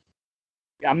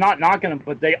 I'm not knocking them,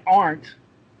 but they aren't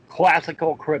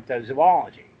classical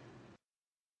cryptozoology.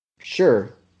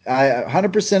 Sure. I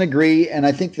 100% agree. And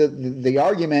I think that the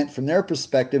argument from their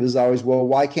perspective is always, well,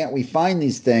 why can't we find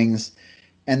these things?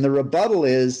 And the rebuttal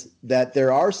is that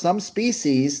there are some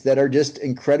species that are just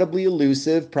incredibly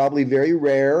elusive, probably very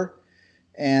rare.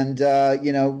 And,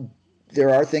 there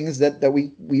are things that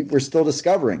we're still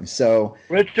discovering. So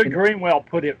Richard Greenwell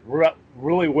put it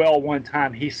really well one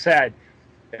time. He said,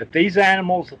 if these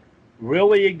animals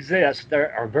really exist,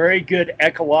 there are very good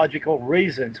ecological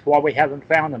reasons why we haven't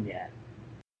found them yet.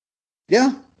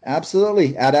 Yeah,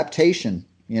 absolutely. Adaptation.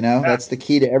 That's the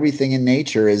key to everything in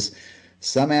nature. Is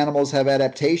some animals have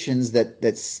adaptations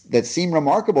that seem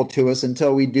remarkable to us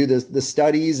until we do the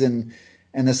studies and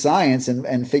the science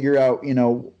and figure out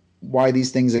why these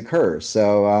things occur.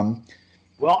 So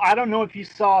well, I don't know if you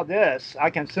saw this. I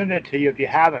can send it to you if you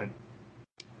haven't.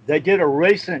 They did a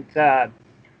recent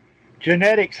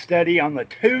genetic study on the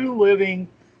 2 living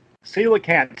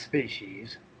coelacanth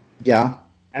species. Yeah.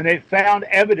 And they found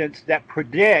evidence that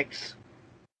predicts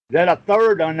that a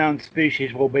 3rd unknown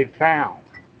species will be found.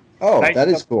 Oh, that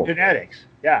is cool. Genetics.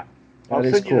 Yeah. I'll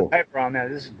send you the paper on that.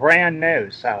 This is brand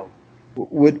new. So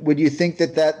would you think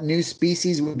that new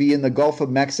species would be in the Gulf of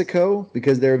Mexico?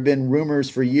 Because there have been rumors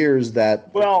for years that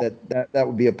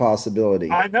would be a possibility.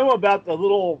 I know about the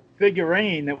little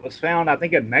figurine that was found, I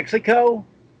think, in Mexico.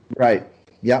 Right.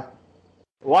 Yeah.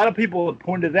 A lot of people have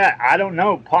pointed to that. I don't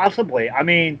know. Possibly. I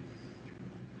mean,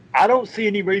 I don't see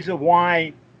any reason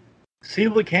why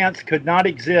coelacanths could not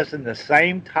exist in the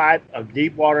same type of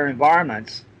deep water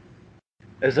environments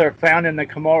as are found in the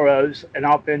Comoros and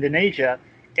off Indonesia,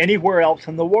 anywhere else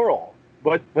in the world.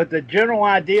 But the general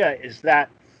idea is that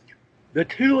the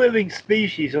 2 living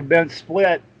species have been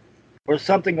split for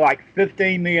something like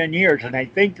 15 million years, and I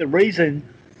think the reason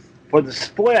for the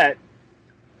split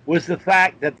was the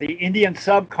fact that the Indian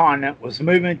subcontinent was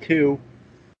moving to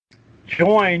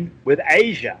join with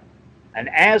Asia. And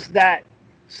as that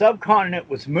subcontinent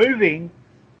was moving,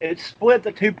 it split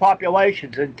the 2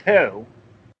 populations in 2,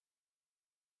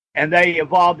 and they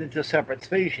evolved into separate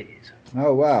species.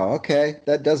 Oh, wow. Okay.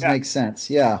 That does make sense.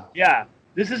 Yeah. Yeah.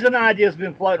 This is an idea that's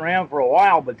been floating around for a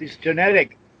while, but this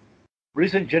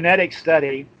recent genetic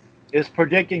study is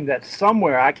predicting that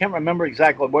somewhere, I can't remember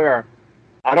exactly where,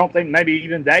 I don't think maybe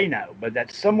even they know, but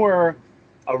that somewhere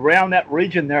around that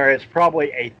region there is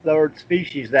probably a 3rd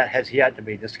species that has yet to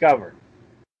be discovered.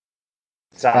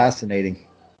 So, fascinating.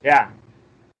 Yeah.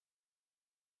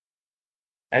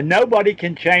 And nobody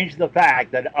can change the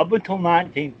fact that up until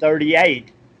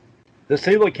 1938, the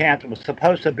coelacanth was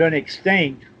supposed to have been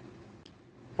extinct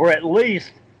for at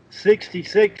least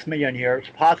 66 million years,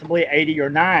 possibly 80 or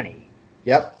 90.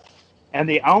 Yep. And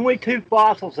the only 2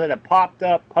 fossils that have popped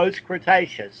up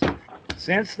post-Cretaceous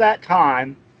since that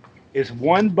time is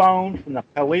one bone from the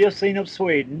Paleocene of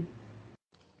Sweden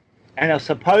and a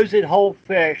supposed whole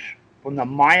fish from the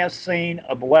Miocene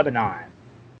of Lebanon.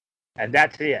 And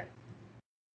that's it.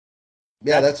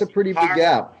 Yeah, that's a pretty big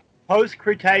gap.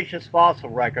 Post-Cretaceous fossil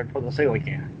record for the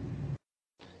coelacanth.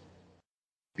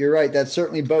 You're right. That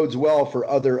certainly bodes well for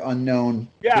other unknown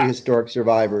prehistoric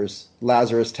survivors.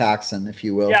 Lazarus taxon, if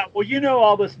you will. Yeah, well, you know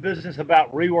all this business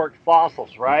about reworked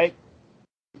fossils, right?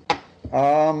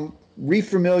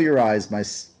 Refamiliarize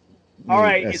my. All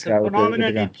right, it's a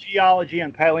phenomenon in geology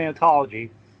and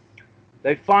paleontology.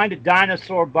 They find a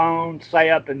dinosaur bone, say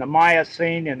up in the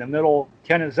Miocene in the middle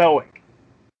Cenozoic.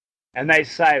 And they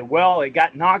say, well, it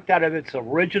got knocked out of its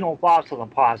original fossil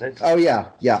deposits. Oh, yeah.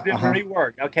 It's been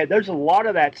reworked. Okay, there's a lot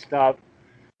of that stuff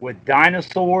with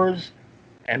dinosaurs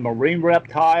and marine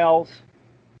reptiles.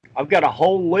 I've got a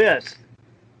whole list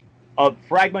of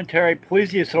fragmentary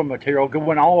plesiosaur material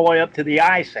going all the way up to the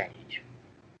Ice Age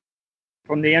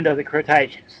from the end of the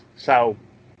Cretaceous. So,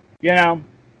 you know,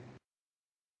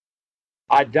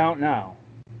 I don't know.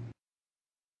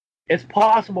 It's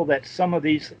possible that some of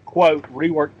these, quote,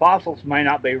 reworked fossils may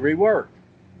not be reworked.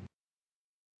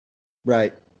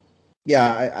 Right.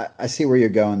 Yeah, I see where you're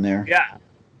going there. Yeah.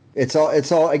 It's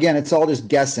all just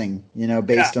guessing,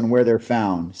 based on where they're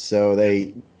found. So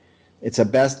it's a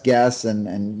best guess,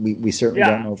 and we certainly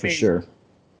don't know for sure.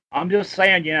 I'm just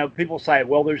saying, people say,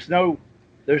 well, there's no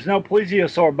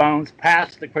plesiosaur bones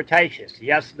past the Cretaceous.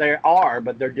 Yes, there are,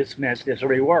 but they're dismissed as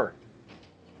reworked.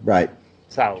 Right.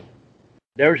 So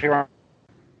there's your.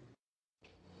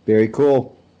 Very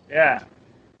cool. Yeah.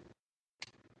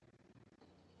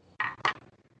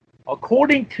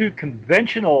 According to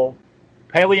conventional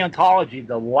paleontology,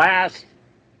 the last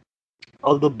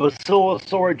of the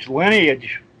Basilosaurus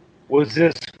lineage was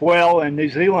this whale in New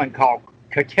Zealand called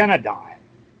Cacanodon.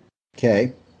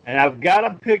 Okay. And I've got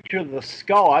a picture of the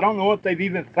skull. I don't know if they've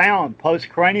even found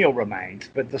postcranial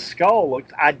remains, but the skull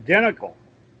looks identical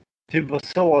to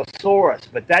Basilosaurus,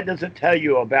 but that doesn't tell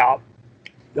you about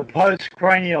the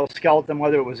postcranial skeleton,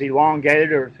 whether it was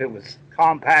elongated or if it was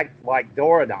compact like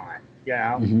Dorodon,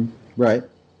 Mm-hmm. Right.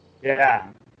 Yeah.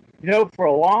 For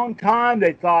a long time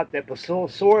they thought that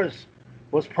Basilosaurus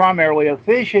was primarily a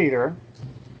fish eater,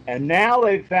 and now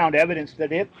they've found evidence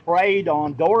that it preyed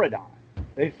on Dorodon.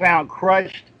 They found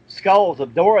crushed skulls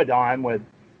of Dorodon with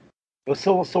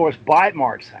Basilosaurus bite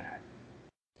marks in it.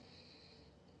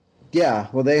 Yeah,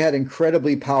 well, they had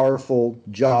incredibly powerful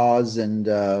jaws and,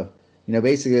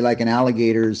 basically like an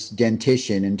alligator's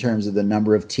dentition in terms of the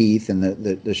number of teeth and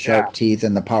the sharp teeth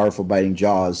and the powerful biting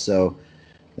jaws. So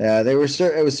it was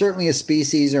certainly a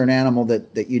species or an animal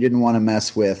that you didn't want to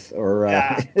mess with or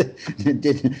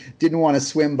didn't want to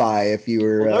swim by if you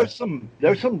were. Well,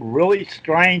 there's some really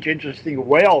strange, interesting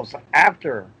whales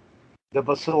after the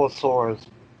Basilosaurus.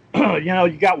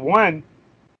 You got one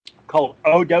called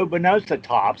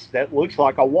Odobenocetops that looks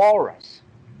like a walrus.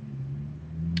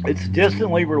 It's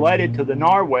distantly related to the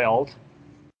narwhals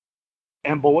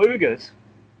and belugas.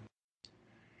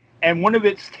 And one of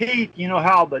its teeth, you know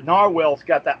how the narwhal's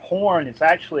got that horn, it's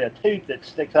actually a tooth that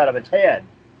sticks out of its head.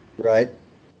 Right.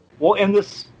 Well, in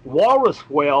this walrus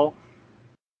whale,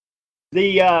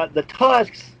 the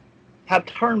tusks have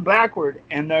turned backward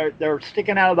and they're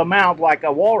sticking out of the mouth like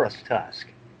a walrus tusk.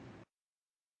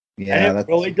 Yeah, and it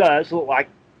really does look like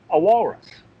a walrus.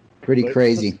 Pretty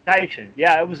crazy.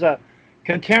 Yeah, it was a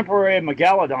contemporary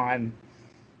Megalodon.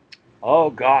 Oh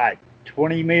God,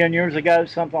 20 million years ago,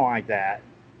 something like that.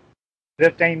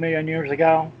 15 million years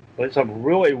ago. But it's a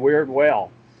really weird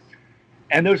whale.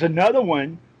 And there's another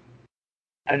one,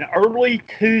 an early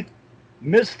toothed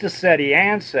Mysticeti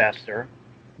ancestor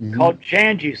called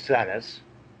Janjucetus.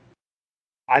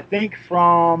 I think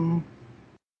from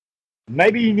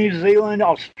maybe New Zealand,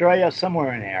 Australia,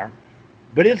 somewhere in there.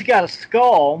 But it's got a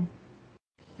skull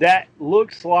that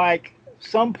looks like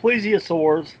some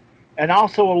plesiosaurs and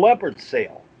also a leopard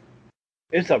seal.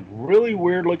 It's a really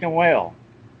weird looking whale.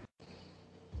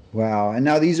 Wow. And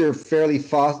now these are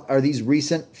are these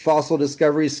recent fossil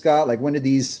discoveries, Scott? Like when did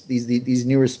these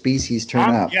newer species turn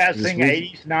up? I'm guessing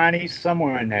 80s, 90s,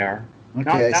 somewhere in there. Okay.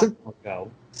 Not that long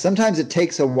ago. Sometimes it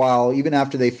takes a while, even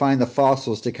after they find the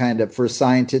fossils, to kind of for a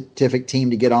scientific team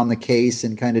to get on the case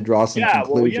and kind of draw some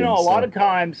conclusions. Yeah, well, a lot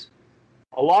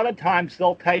of times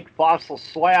they'll take fossil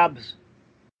slabs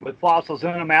with fossils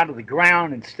in them out of the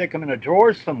ground and stick them in a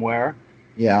drawer somewhere.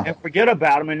 Yeah. And forget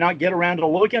about them and not get around to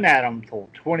looking at them until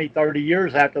 20, 30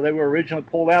 years after they were originally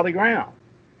pulled out of the ground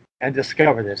and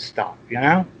discover this stuff,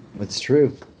 That's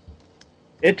true.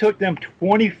 It took them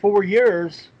 24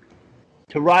 years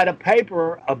to write a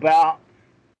paper about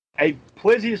a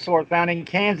plesiosaur found in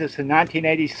Kansas in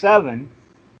 1987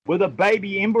 with a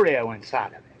baby embryo inside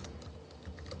of it.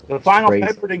 The final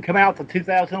paper didn't come out until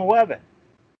 2011.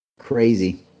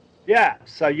 Crazy. Yeah,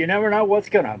 so you never know what's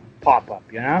going to pop up,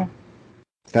 you know?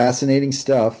 Fascinating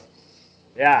stuff.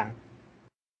 Yeah.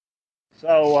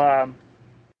 So,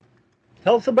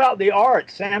 tell us about the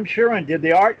art. Sam Sheeran did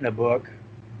the art in the book.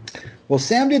 Well,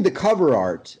 Sam did the cover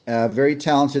art. Very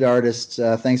talented artist.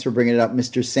 Thanks for bringing it up,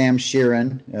 Mr. Sam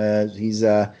Sheeran.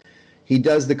 He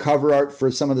does the cover art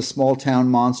for some of the Small Town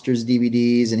Monsters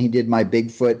DVDs, and he did my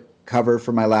Bigfoot cover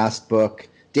for my last book.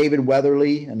 David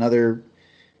Weatherly, another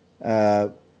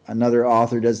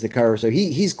author, does the cover. So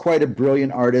he's quite a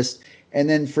brilliant artist. And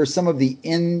then for some of the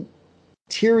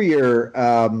interior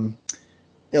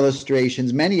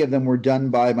illustrations, many of them were done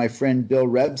by my friend Bill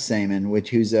Rebsamen,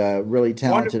 who's a really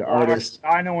talented artist.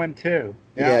 I know him too.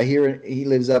 Yeah, he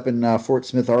lives up in Fort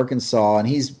Smith, Arkansas, and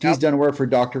he's done work for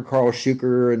Dr. Carl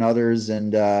Schuker and others.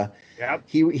 And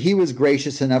he was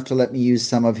gracious enough to let me use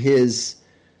some of his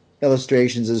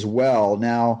illustrations as well.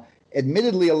 Now,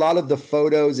 admittedly, a lot of the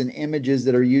photos and images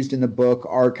that are used in the book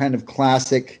are kind of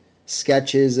classic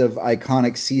sketches of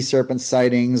iconic sea serpent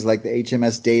sightings, like the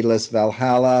HMS Daedalus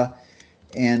Valhalla,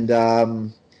 and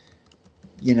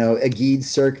Aegean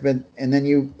serpent, and then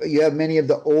you have many of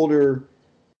the older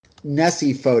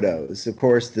Nessie photos. Of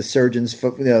course, the surgeon's,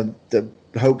 the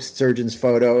Hope surgeon's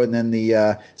photo, and then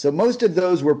so most of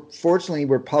those were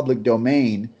public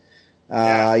domain.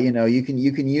 You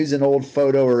can use an old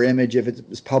photo or image if it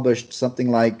was published something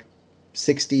like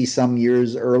 60 some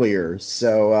years earlier.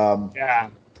 So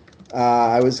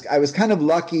I was kind of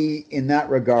lucky in that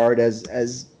regard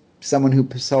as someone who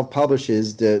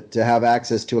self-publishes to have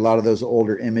access to a lot of those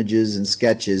older images and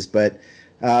sketches. But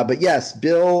yes,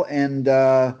 Bill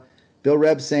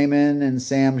Rebsamen and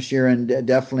Sam Sheeran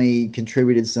definitely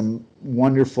contributed some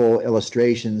wonderful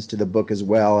illustrations to the book as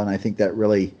well, and I think that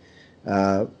really,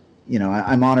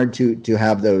 I'm honored to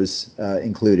have those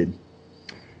included.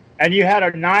 And you had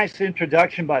a nice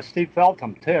introduction by Steve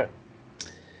Feltham too.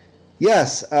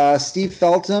 Yes, Steve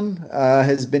Feltham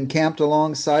has been camped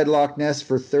alongside Loch Ness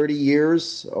for 30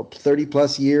 years, 30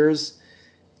 plus years.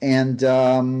 And,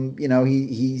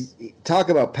 he talk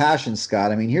about passion,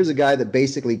 Scott. I mean, here's a guy that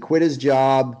basically quit his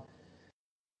job,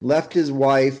 left his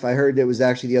wife. I heard it was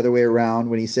actually the other way around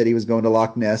when he said he was going to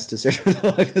Loch Ness to search for the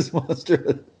Loch Ness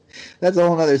Monster. That's a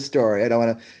whole other story. I don't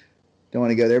want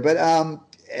to go there. But,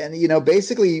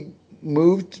 basically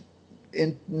moved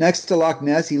in next to Loch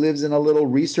Ness. He lives in a little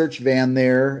research van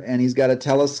there, and he's got a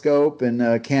telescope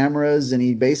and cameras, and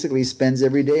he basically spends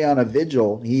every day on a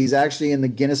vigil. He's actually in the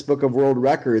Guinness Book of World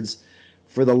Records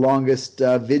for the longest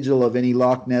vigil of any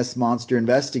Loch Ness monster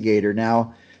investigator.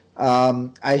 Now,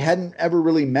 I hadn't ever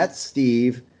really met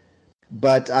Steve,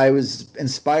 but I was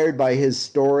inspired by his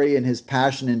story and his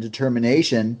passion and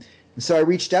determination. And so I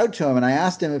reached out to him and I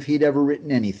asked him if he'd ever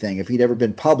written anything, if he'd ever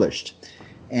been published.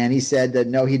 And he said that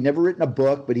no, he'd never written a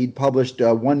book, but he'd published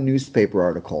one newspaper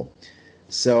article.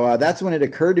 So that's when it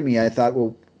occurred to me. I thought,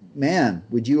 well, man,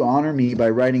 would you honor me by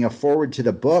writing a foreword to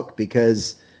the book?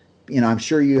 Because, I'm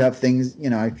sure you have things,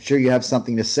 I'm sure you have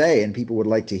something to say and people would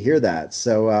like to hear that.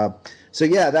 So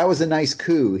yeah, that was a nice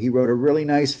coup. He wrote a really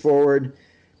nice foreword.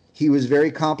 He was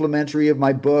very complimentary of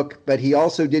my book, but he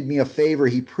also did me a favor.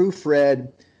 He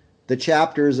proofread the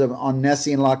chapters on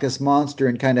Nessie and Loch Ness Monster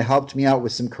and kind of helped me out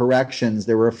with some corrections.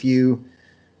 There were a few,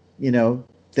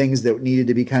 things that needed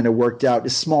to be kind of worked out,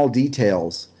 just small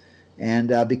details.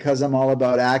 And because I'm all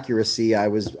about accuracy, I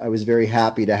was very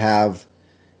happy to have,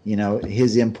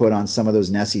 his input on some of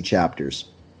those Nessie chapters.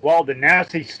 Well, the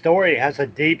Nessie story has a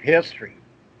deep history.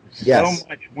 Yes. So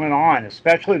much went on,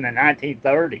 especially in the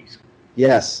 1930s.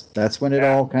 Yes, that's when it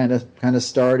all kind of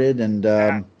started,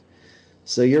 and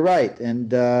so you're right,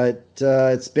 and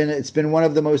it's been one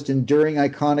of the most enduring,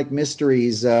 iconic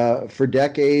mysteries for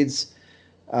decades.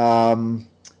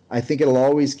 I think it'll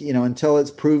always, until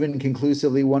it's proven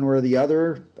conclusively one way or the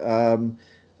other.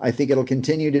 I think it'll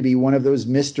continue to be one of those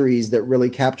mysteries that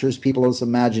really captures people's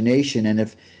imagination. And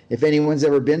if anyone's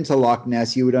ever been to Loch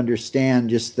Ness, you would understand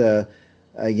just the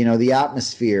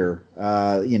atmosphere.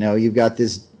 You've got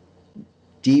this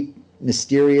deep,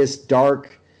 mysterious,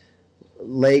 dark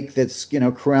lake that's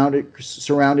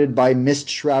surrounded by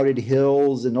mist-shrouded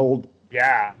hills and old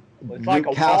it's like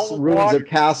ruins of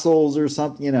castles or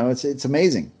something. It's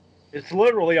amazing. It's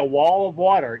literally a wall of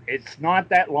water. It's not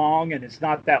that long and it's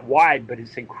not that wide, but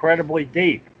it's incredibly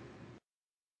deep.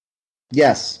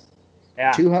 Yes.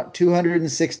 Yeah.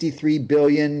 263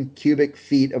 billion cubic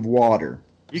feet of water.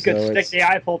 You could stick the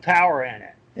Eiffel Tower in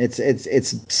it.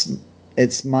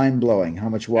 It's mind-blowing how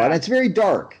much water. And it's very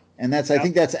dark. And I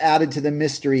think that's added to the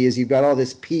mystery is you've got all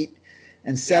this peat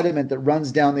and sediment that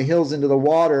runs down the hills into the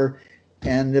water,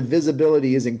 and the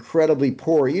visibility is incredibly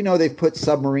poor. You know, they've put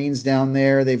submarines down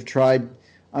there. They've tried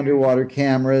underwater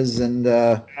cameras, and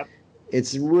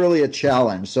it's really a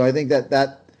challenge. So I think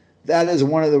that is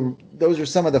those are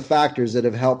some of the factors that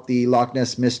have helped the Loch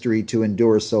Ness mystery to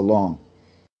endure so long.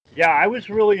 Yeah, I was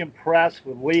really impressed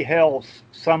with Lee Hill's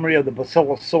summary of the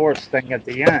Basilosaurus thing at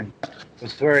the end. It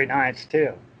was very nice,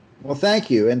 too. Well, thank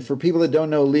you. And for people that don't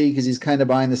know Lee, because he's kind of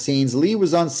behind the scenes, Lee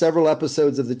was on several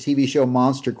episodes of the TV show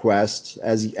Monster Quest,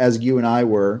 as you and I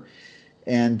were.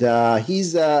 And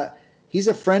he's a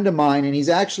friend of mine, and he's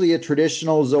actually a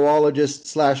traditional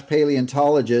zoologist /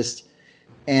 paleontologist.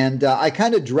 And I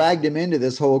kind of dragged him into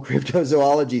this whole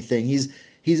cryptozoology thing.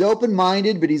 He's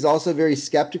open-minded, but he's also very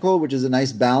skeptical, which is a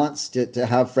nice balance to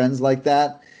have friends like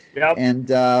that. Yep.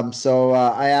 And so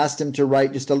I asked him to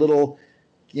write just a little,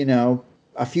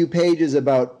 a few pages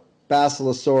about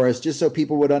Basilosaurus, just so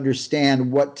people would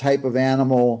understand what type of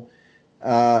animal.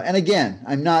 And again,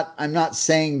 I'm not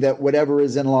saying that whatever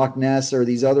is in Loch Ness or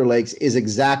these other lakes is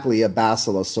exactly a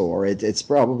basilosaur. It's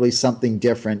probably something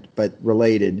different, but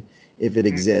related if it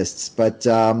exists. But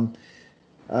and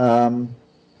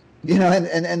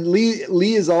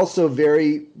Lee is also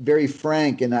very, very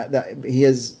frank, and he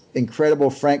has incredible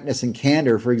frankness and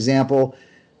candor. For example,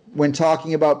 when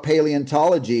talking about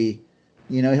paleontology,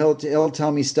 he'll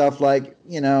tell me stuff like,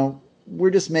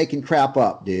 we're just making crap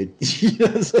up, dude.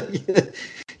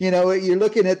 You're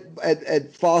looking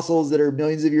at fossils that are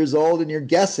millions of years old, and you're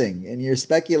guessing and you're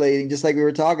speculating, just like we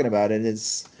were talking about. And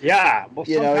it's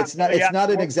it's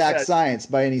not an exact science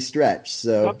by any stretch.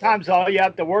 So sometimes all you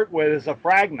have to work with is a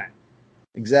fragment.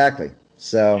 Exactly.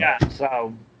 So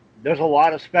so there's a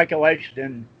lot of speculation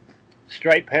in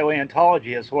straight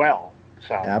paleontology as well.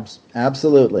 So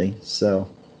absolutely. So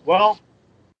well,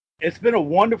 it's been a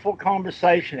wonderful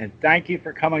conversation, and thank you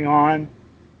for coming on.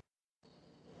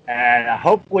 And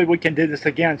hopefully we can do this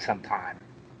again sometime.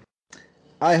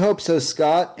 I hope so,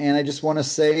 Scott. And I just want to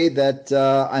say that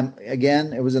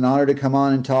it was an honor to come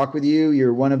on and talk with you.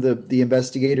 You're one of the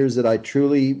investigators that I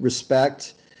truly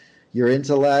respect. Your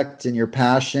intellect and your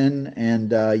passion,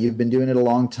 and you've been doing it a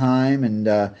long time. And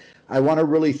I want to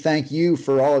really thank you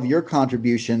for all of your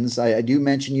contributions. I do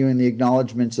mention you in the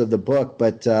acknowledgments of the book,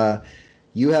 but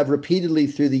you have repeatedly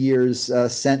through the years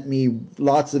sent me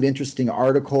lots of interesting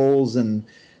articles and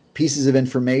pieces of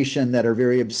information that are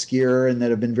very obscure and that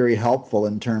have been very helpful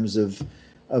in terms of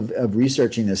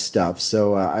researching this stuff.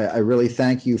 So I really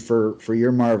thank you for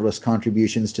your marvelous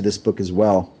contributions to this book as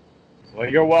well. Well,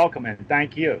 you're welcome, and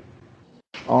thank you.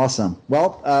 Awesome.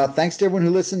 Well, thanks to everyone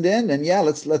who listened in, and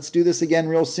let's do this again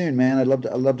real soon, man. I'd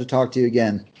love to talk to you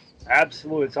again.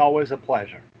 Absolutely. It's always a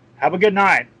pleasure. Have a good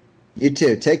night. You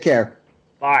too. Take care.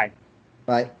 Bye.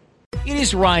 Bye. It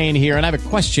is Ryan here, and I have a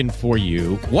question for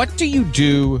you. What do you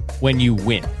do when you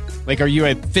win? Like, are you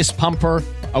a fist pumper,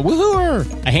 a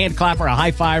woohooer, a hand clapper, a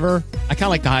high fiver? I kind of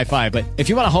like the high five, but if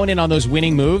you want to hone in on those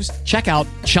winning moves, check out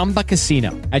Chumba Casino.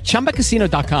 At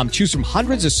ChumbaCasino.com, choose from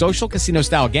hundreds of social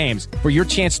casino-style games for your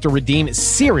chance to redeem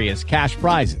serious cash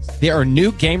prizes. There are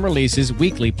new game releases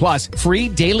weekly, plus free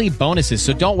daily bonuses.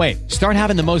 So don't wait. Start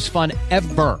having the most fun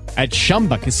ever at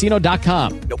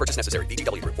ChumbaCasino.com. No purchase necessary.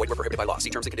 VGW Group. Void where prohibited by law. See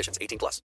terms and conditions. 18+.